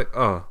just like,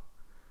 oh.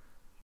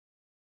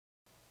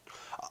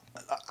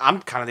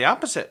 I'm kind of the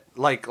opposite.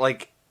 I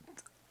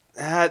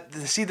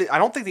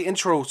don't think the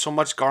intro so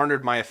much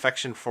garnered my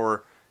affection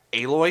for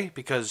Aloy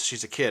because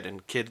she's a kid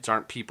and kids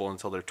aren't people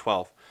until they're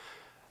 12.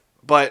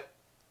 But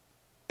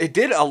it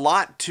did a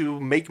lot to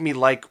make me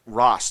like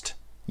Rost.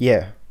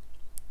 Yeah,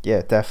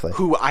 definitely.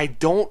 Who I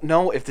don't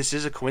know if this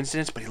is a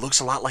coincidence, but he looks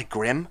a lot like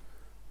Grimm.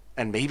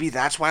 And maybe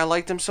that's why I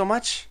liked him so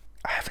much.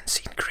 I haven't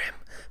seen Grimm,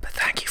 but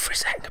thank you for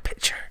sending a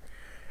picture.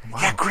 Wow.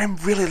 Yeah, Grimm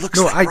really looks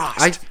like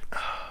Rost.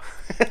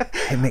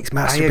 It makes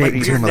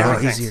masturbating to him a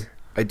lot easier.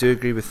 I do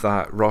agree with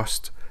that.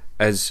 Rost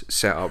is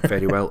set up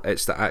very well.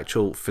 It's the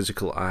actual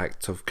physical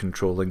act of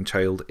controlling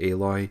child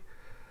Aloy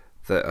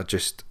that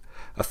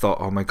I thought,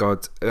 oh my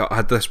god, I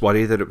had this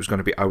worry that it was going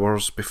to be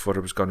hours before I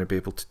was going to be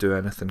able to do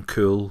anything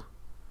cool.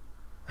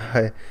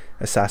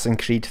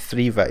 Assassin's Creed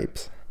 3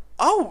 vibes.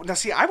 Oh, now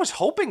see, I was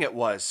hoping it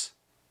was.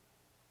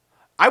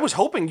 I was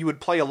hoping you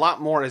would play a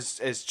lot more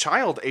as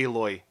child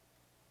Aloy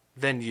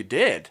than you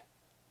did.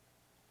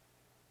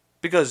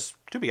 Because,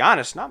 to be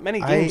honest, not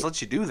many games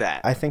let you do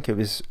that. I think it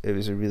was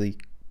a really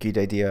good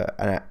idea,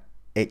 and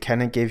it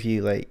kind of gave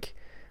you, like,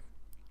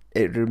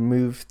 it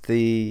removed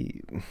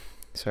the...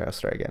 Sorry, I'll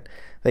start again.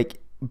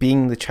 Like,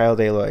 being the child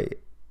Aloy,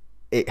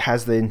 it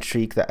has the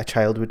intrigue that a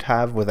child would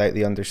have without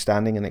the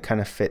understanding, and it kind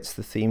of fits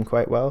the theme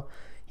quite well.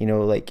 You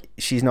know, like,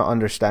 she's not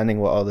understanding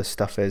what all this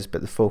stuff is,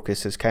 but the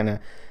focus is kind of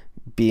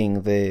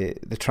being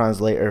the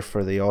translator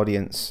for the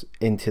audience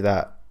into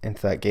that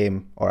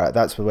game, or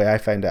that's the way I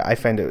found it. I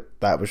found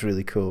it that was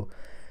really cool.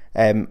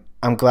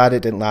 I'm glad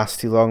it didn't last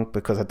too long,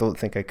 because I don't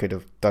think I could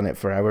have done it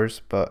for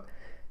hours, but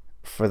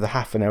for the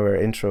half an hour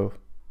intro,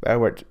 it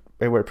worked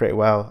pretty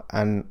well.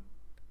 And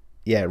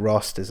yeah,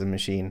 Rost is a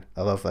machine.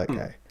 I love that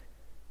guy.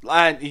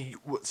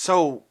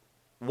 So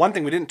one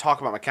thing we didn't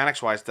talk about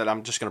mechanics wise that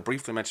I'm just going to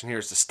briefly mention here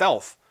is the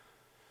stealth.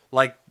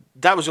 Like,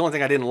 that was the only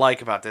thing I didn't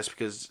like about this,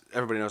 because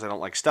everybody knows I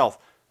don't like stealth,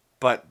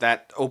 but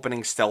that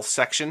opening stealth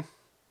section,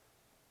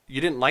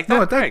 you didn't like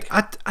that? No, I did.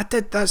 I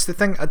did. That's the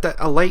thing.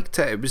 I liked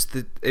it.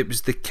 It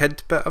was the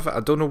kid bit of it. I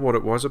don't know what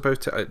it was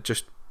about it. It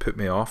just put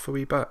me off a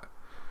wee bit.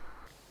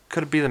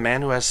 Could it be the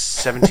man who has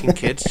 17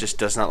 kids just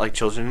does not like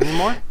children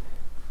anymore?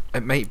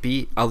 It might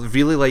be. I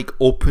really like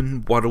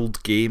open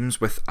world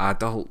games with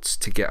adults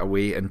to get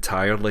away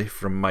entirely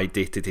from my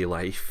day-to-day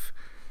life.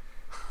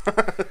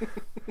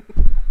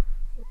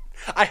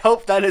 I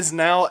hope that is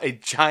now a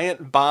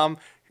giant bomb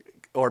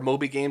or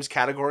Moby Games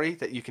category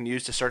that you can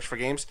use to search for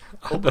games.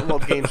 Open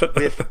world games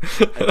with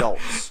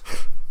adults.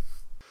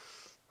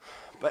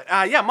 But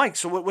yeah, Mike.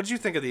 So what did you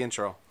think of the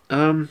intro?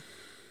 It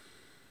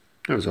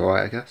was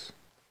alright, I guess.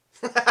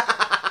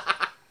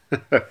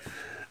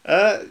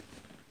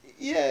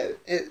 Yeah,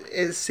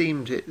 it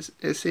seemed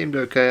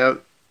okay.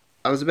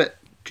 I was a bit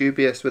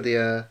dubious with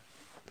the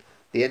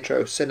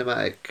intro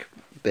cinematic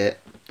bit.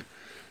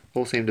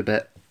 All seemed a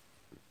bit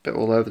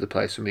all over the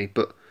place for me.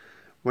 But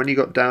when you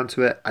got down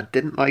to it, I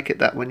didn't like it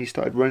that when you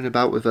started running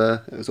about with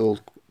her, it was all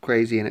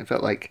crazy, and it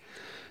felt like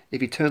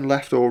if you turn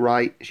left or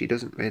right, she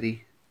doesn't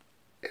really.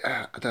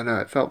 I don't know.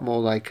 It felt more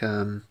like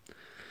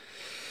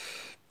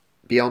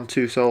Beyond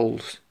Two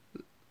Souls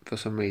for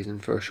some reason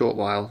for a short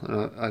while.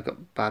 I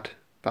got bad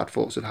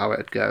thoughts of how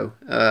it'd go.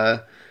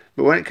 But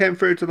when it came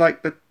through to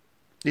like the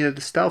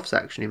stealth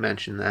section you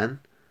mentioned, then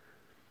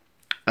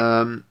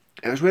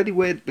it was really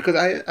weird because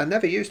I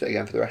never used it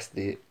again for the rest of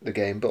the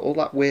game. But all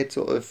that weird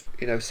sort of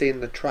seeing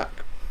the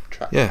track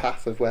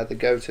path of where they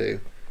go to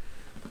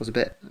was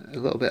a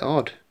little bit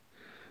odd.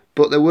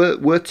 But there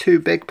were two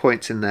big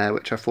points in there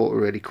which I thought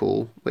were really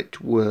cool,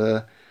 which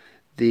were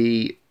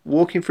the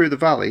walking through the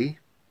valley.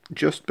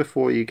 Just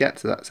before you get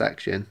to that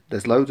section,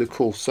 there's loads of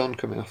cool sun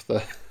coming off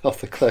the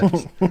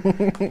cliffs.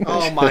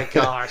 Oh my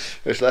gosh!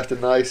 Which left a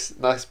nice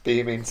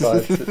beaming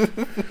side.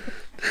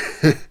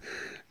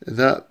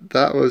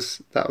 that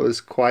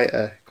was quite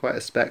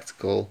a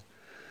spectacle.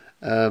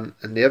 And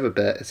the other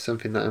bit is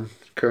something that I'm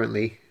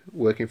currently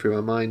working through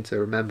my mind to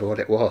remember what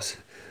it was.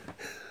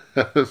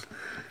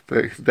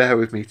 But bear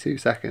with me 2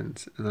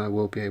 seconds, and I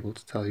will be able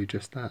to tell you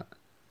just that.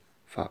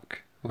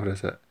 Fuck, what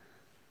is it?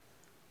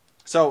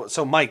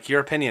 So Mike, your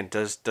opinion,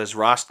 does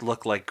Rost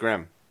look like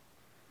Grim?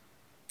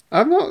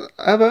 I've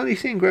only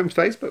seen Grim's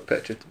Facebook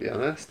picture, to be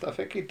honest. I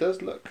think he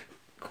does look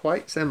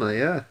quite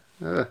similar,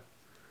 yeah.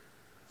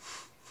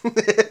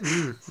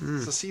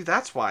 So see,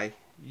 that's why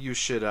you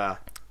should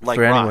like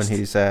For anyone Rost.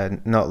 who's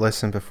not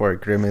listened before,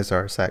 Grim is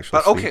our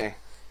sexual okay.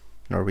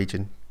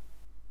 Norwegian,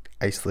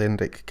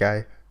 Icelandic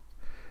guy.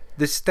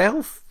 The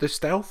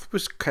stealth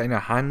was kind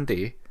of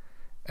handy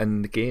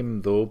in the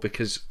game though,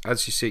 because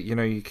as you say,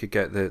 you could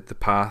get the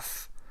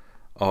path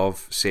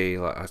of, say,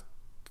 like a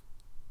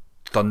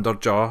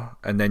Thunderjaw,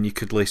 and then you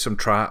could lay some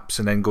traps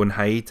and then go and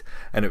hide,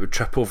 and it would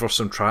trip over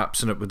some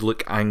traps, and it would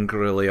look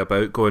angrily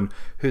about going,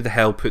 who the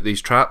hell put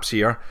these traps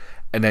here,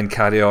 and then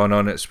carry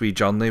on its wee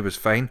journey was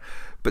fine.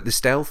 But the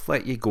stealth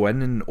let you go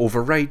in and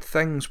override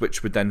things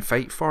which would then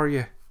fight for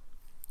you.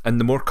 And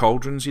the more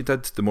cauldrons you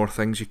did, the more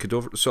things you could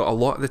over. So a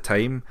lot of the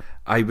time,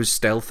 I was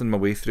stealthing my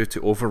way through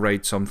to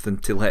override something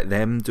to let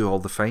them do all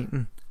the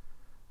fighting.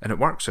 And it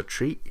works a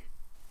treat.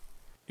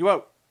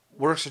 What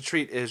works a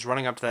treat is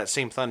running up to that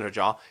same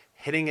Thunderjaw,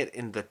 hitting it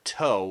in the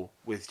toe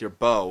with your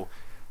bow,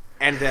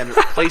 and then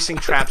placing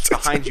traps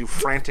behind you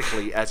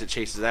frantically as it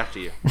chases after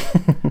you.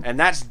 And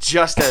that's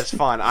just as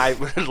fun, I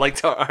would like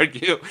to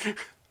argue.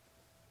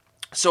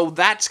 So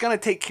that's going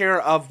to take care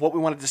of what we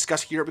want to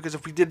discuss here, because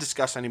if we did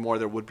discuss any more,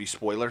 there would be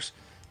spoilers.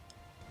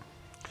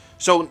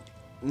 So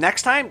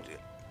next time,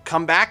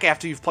 come back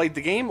after you've played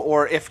the game,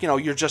 or if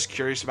you're just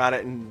curious about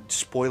it and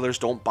spoilers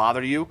don't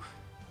bother you,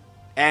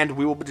 and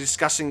we will be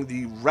discussing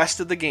the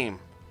rest of the game.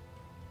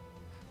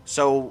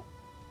 So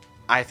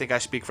I think I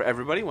speak for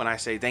everybody when I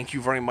say thank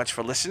you very much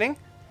for listening,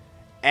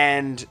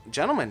 and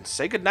gentlemen,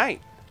 say good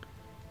night.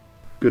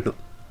 Good night.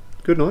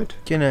 Good night.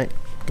 Good night.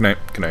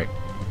 Good night.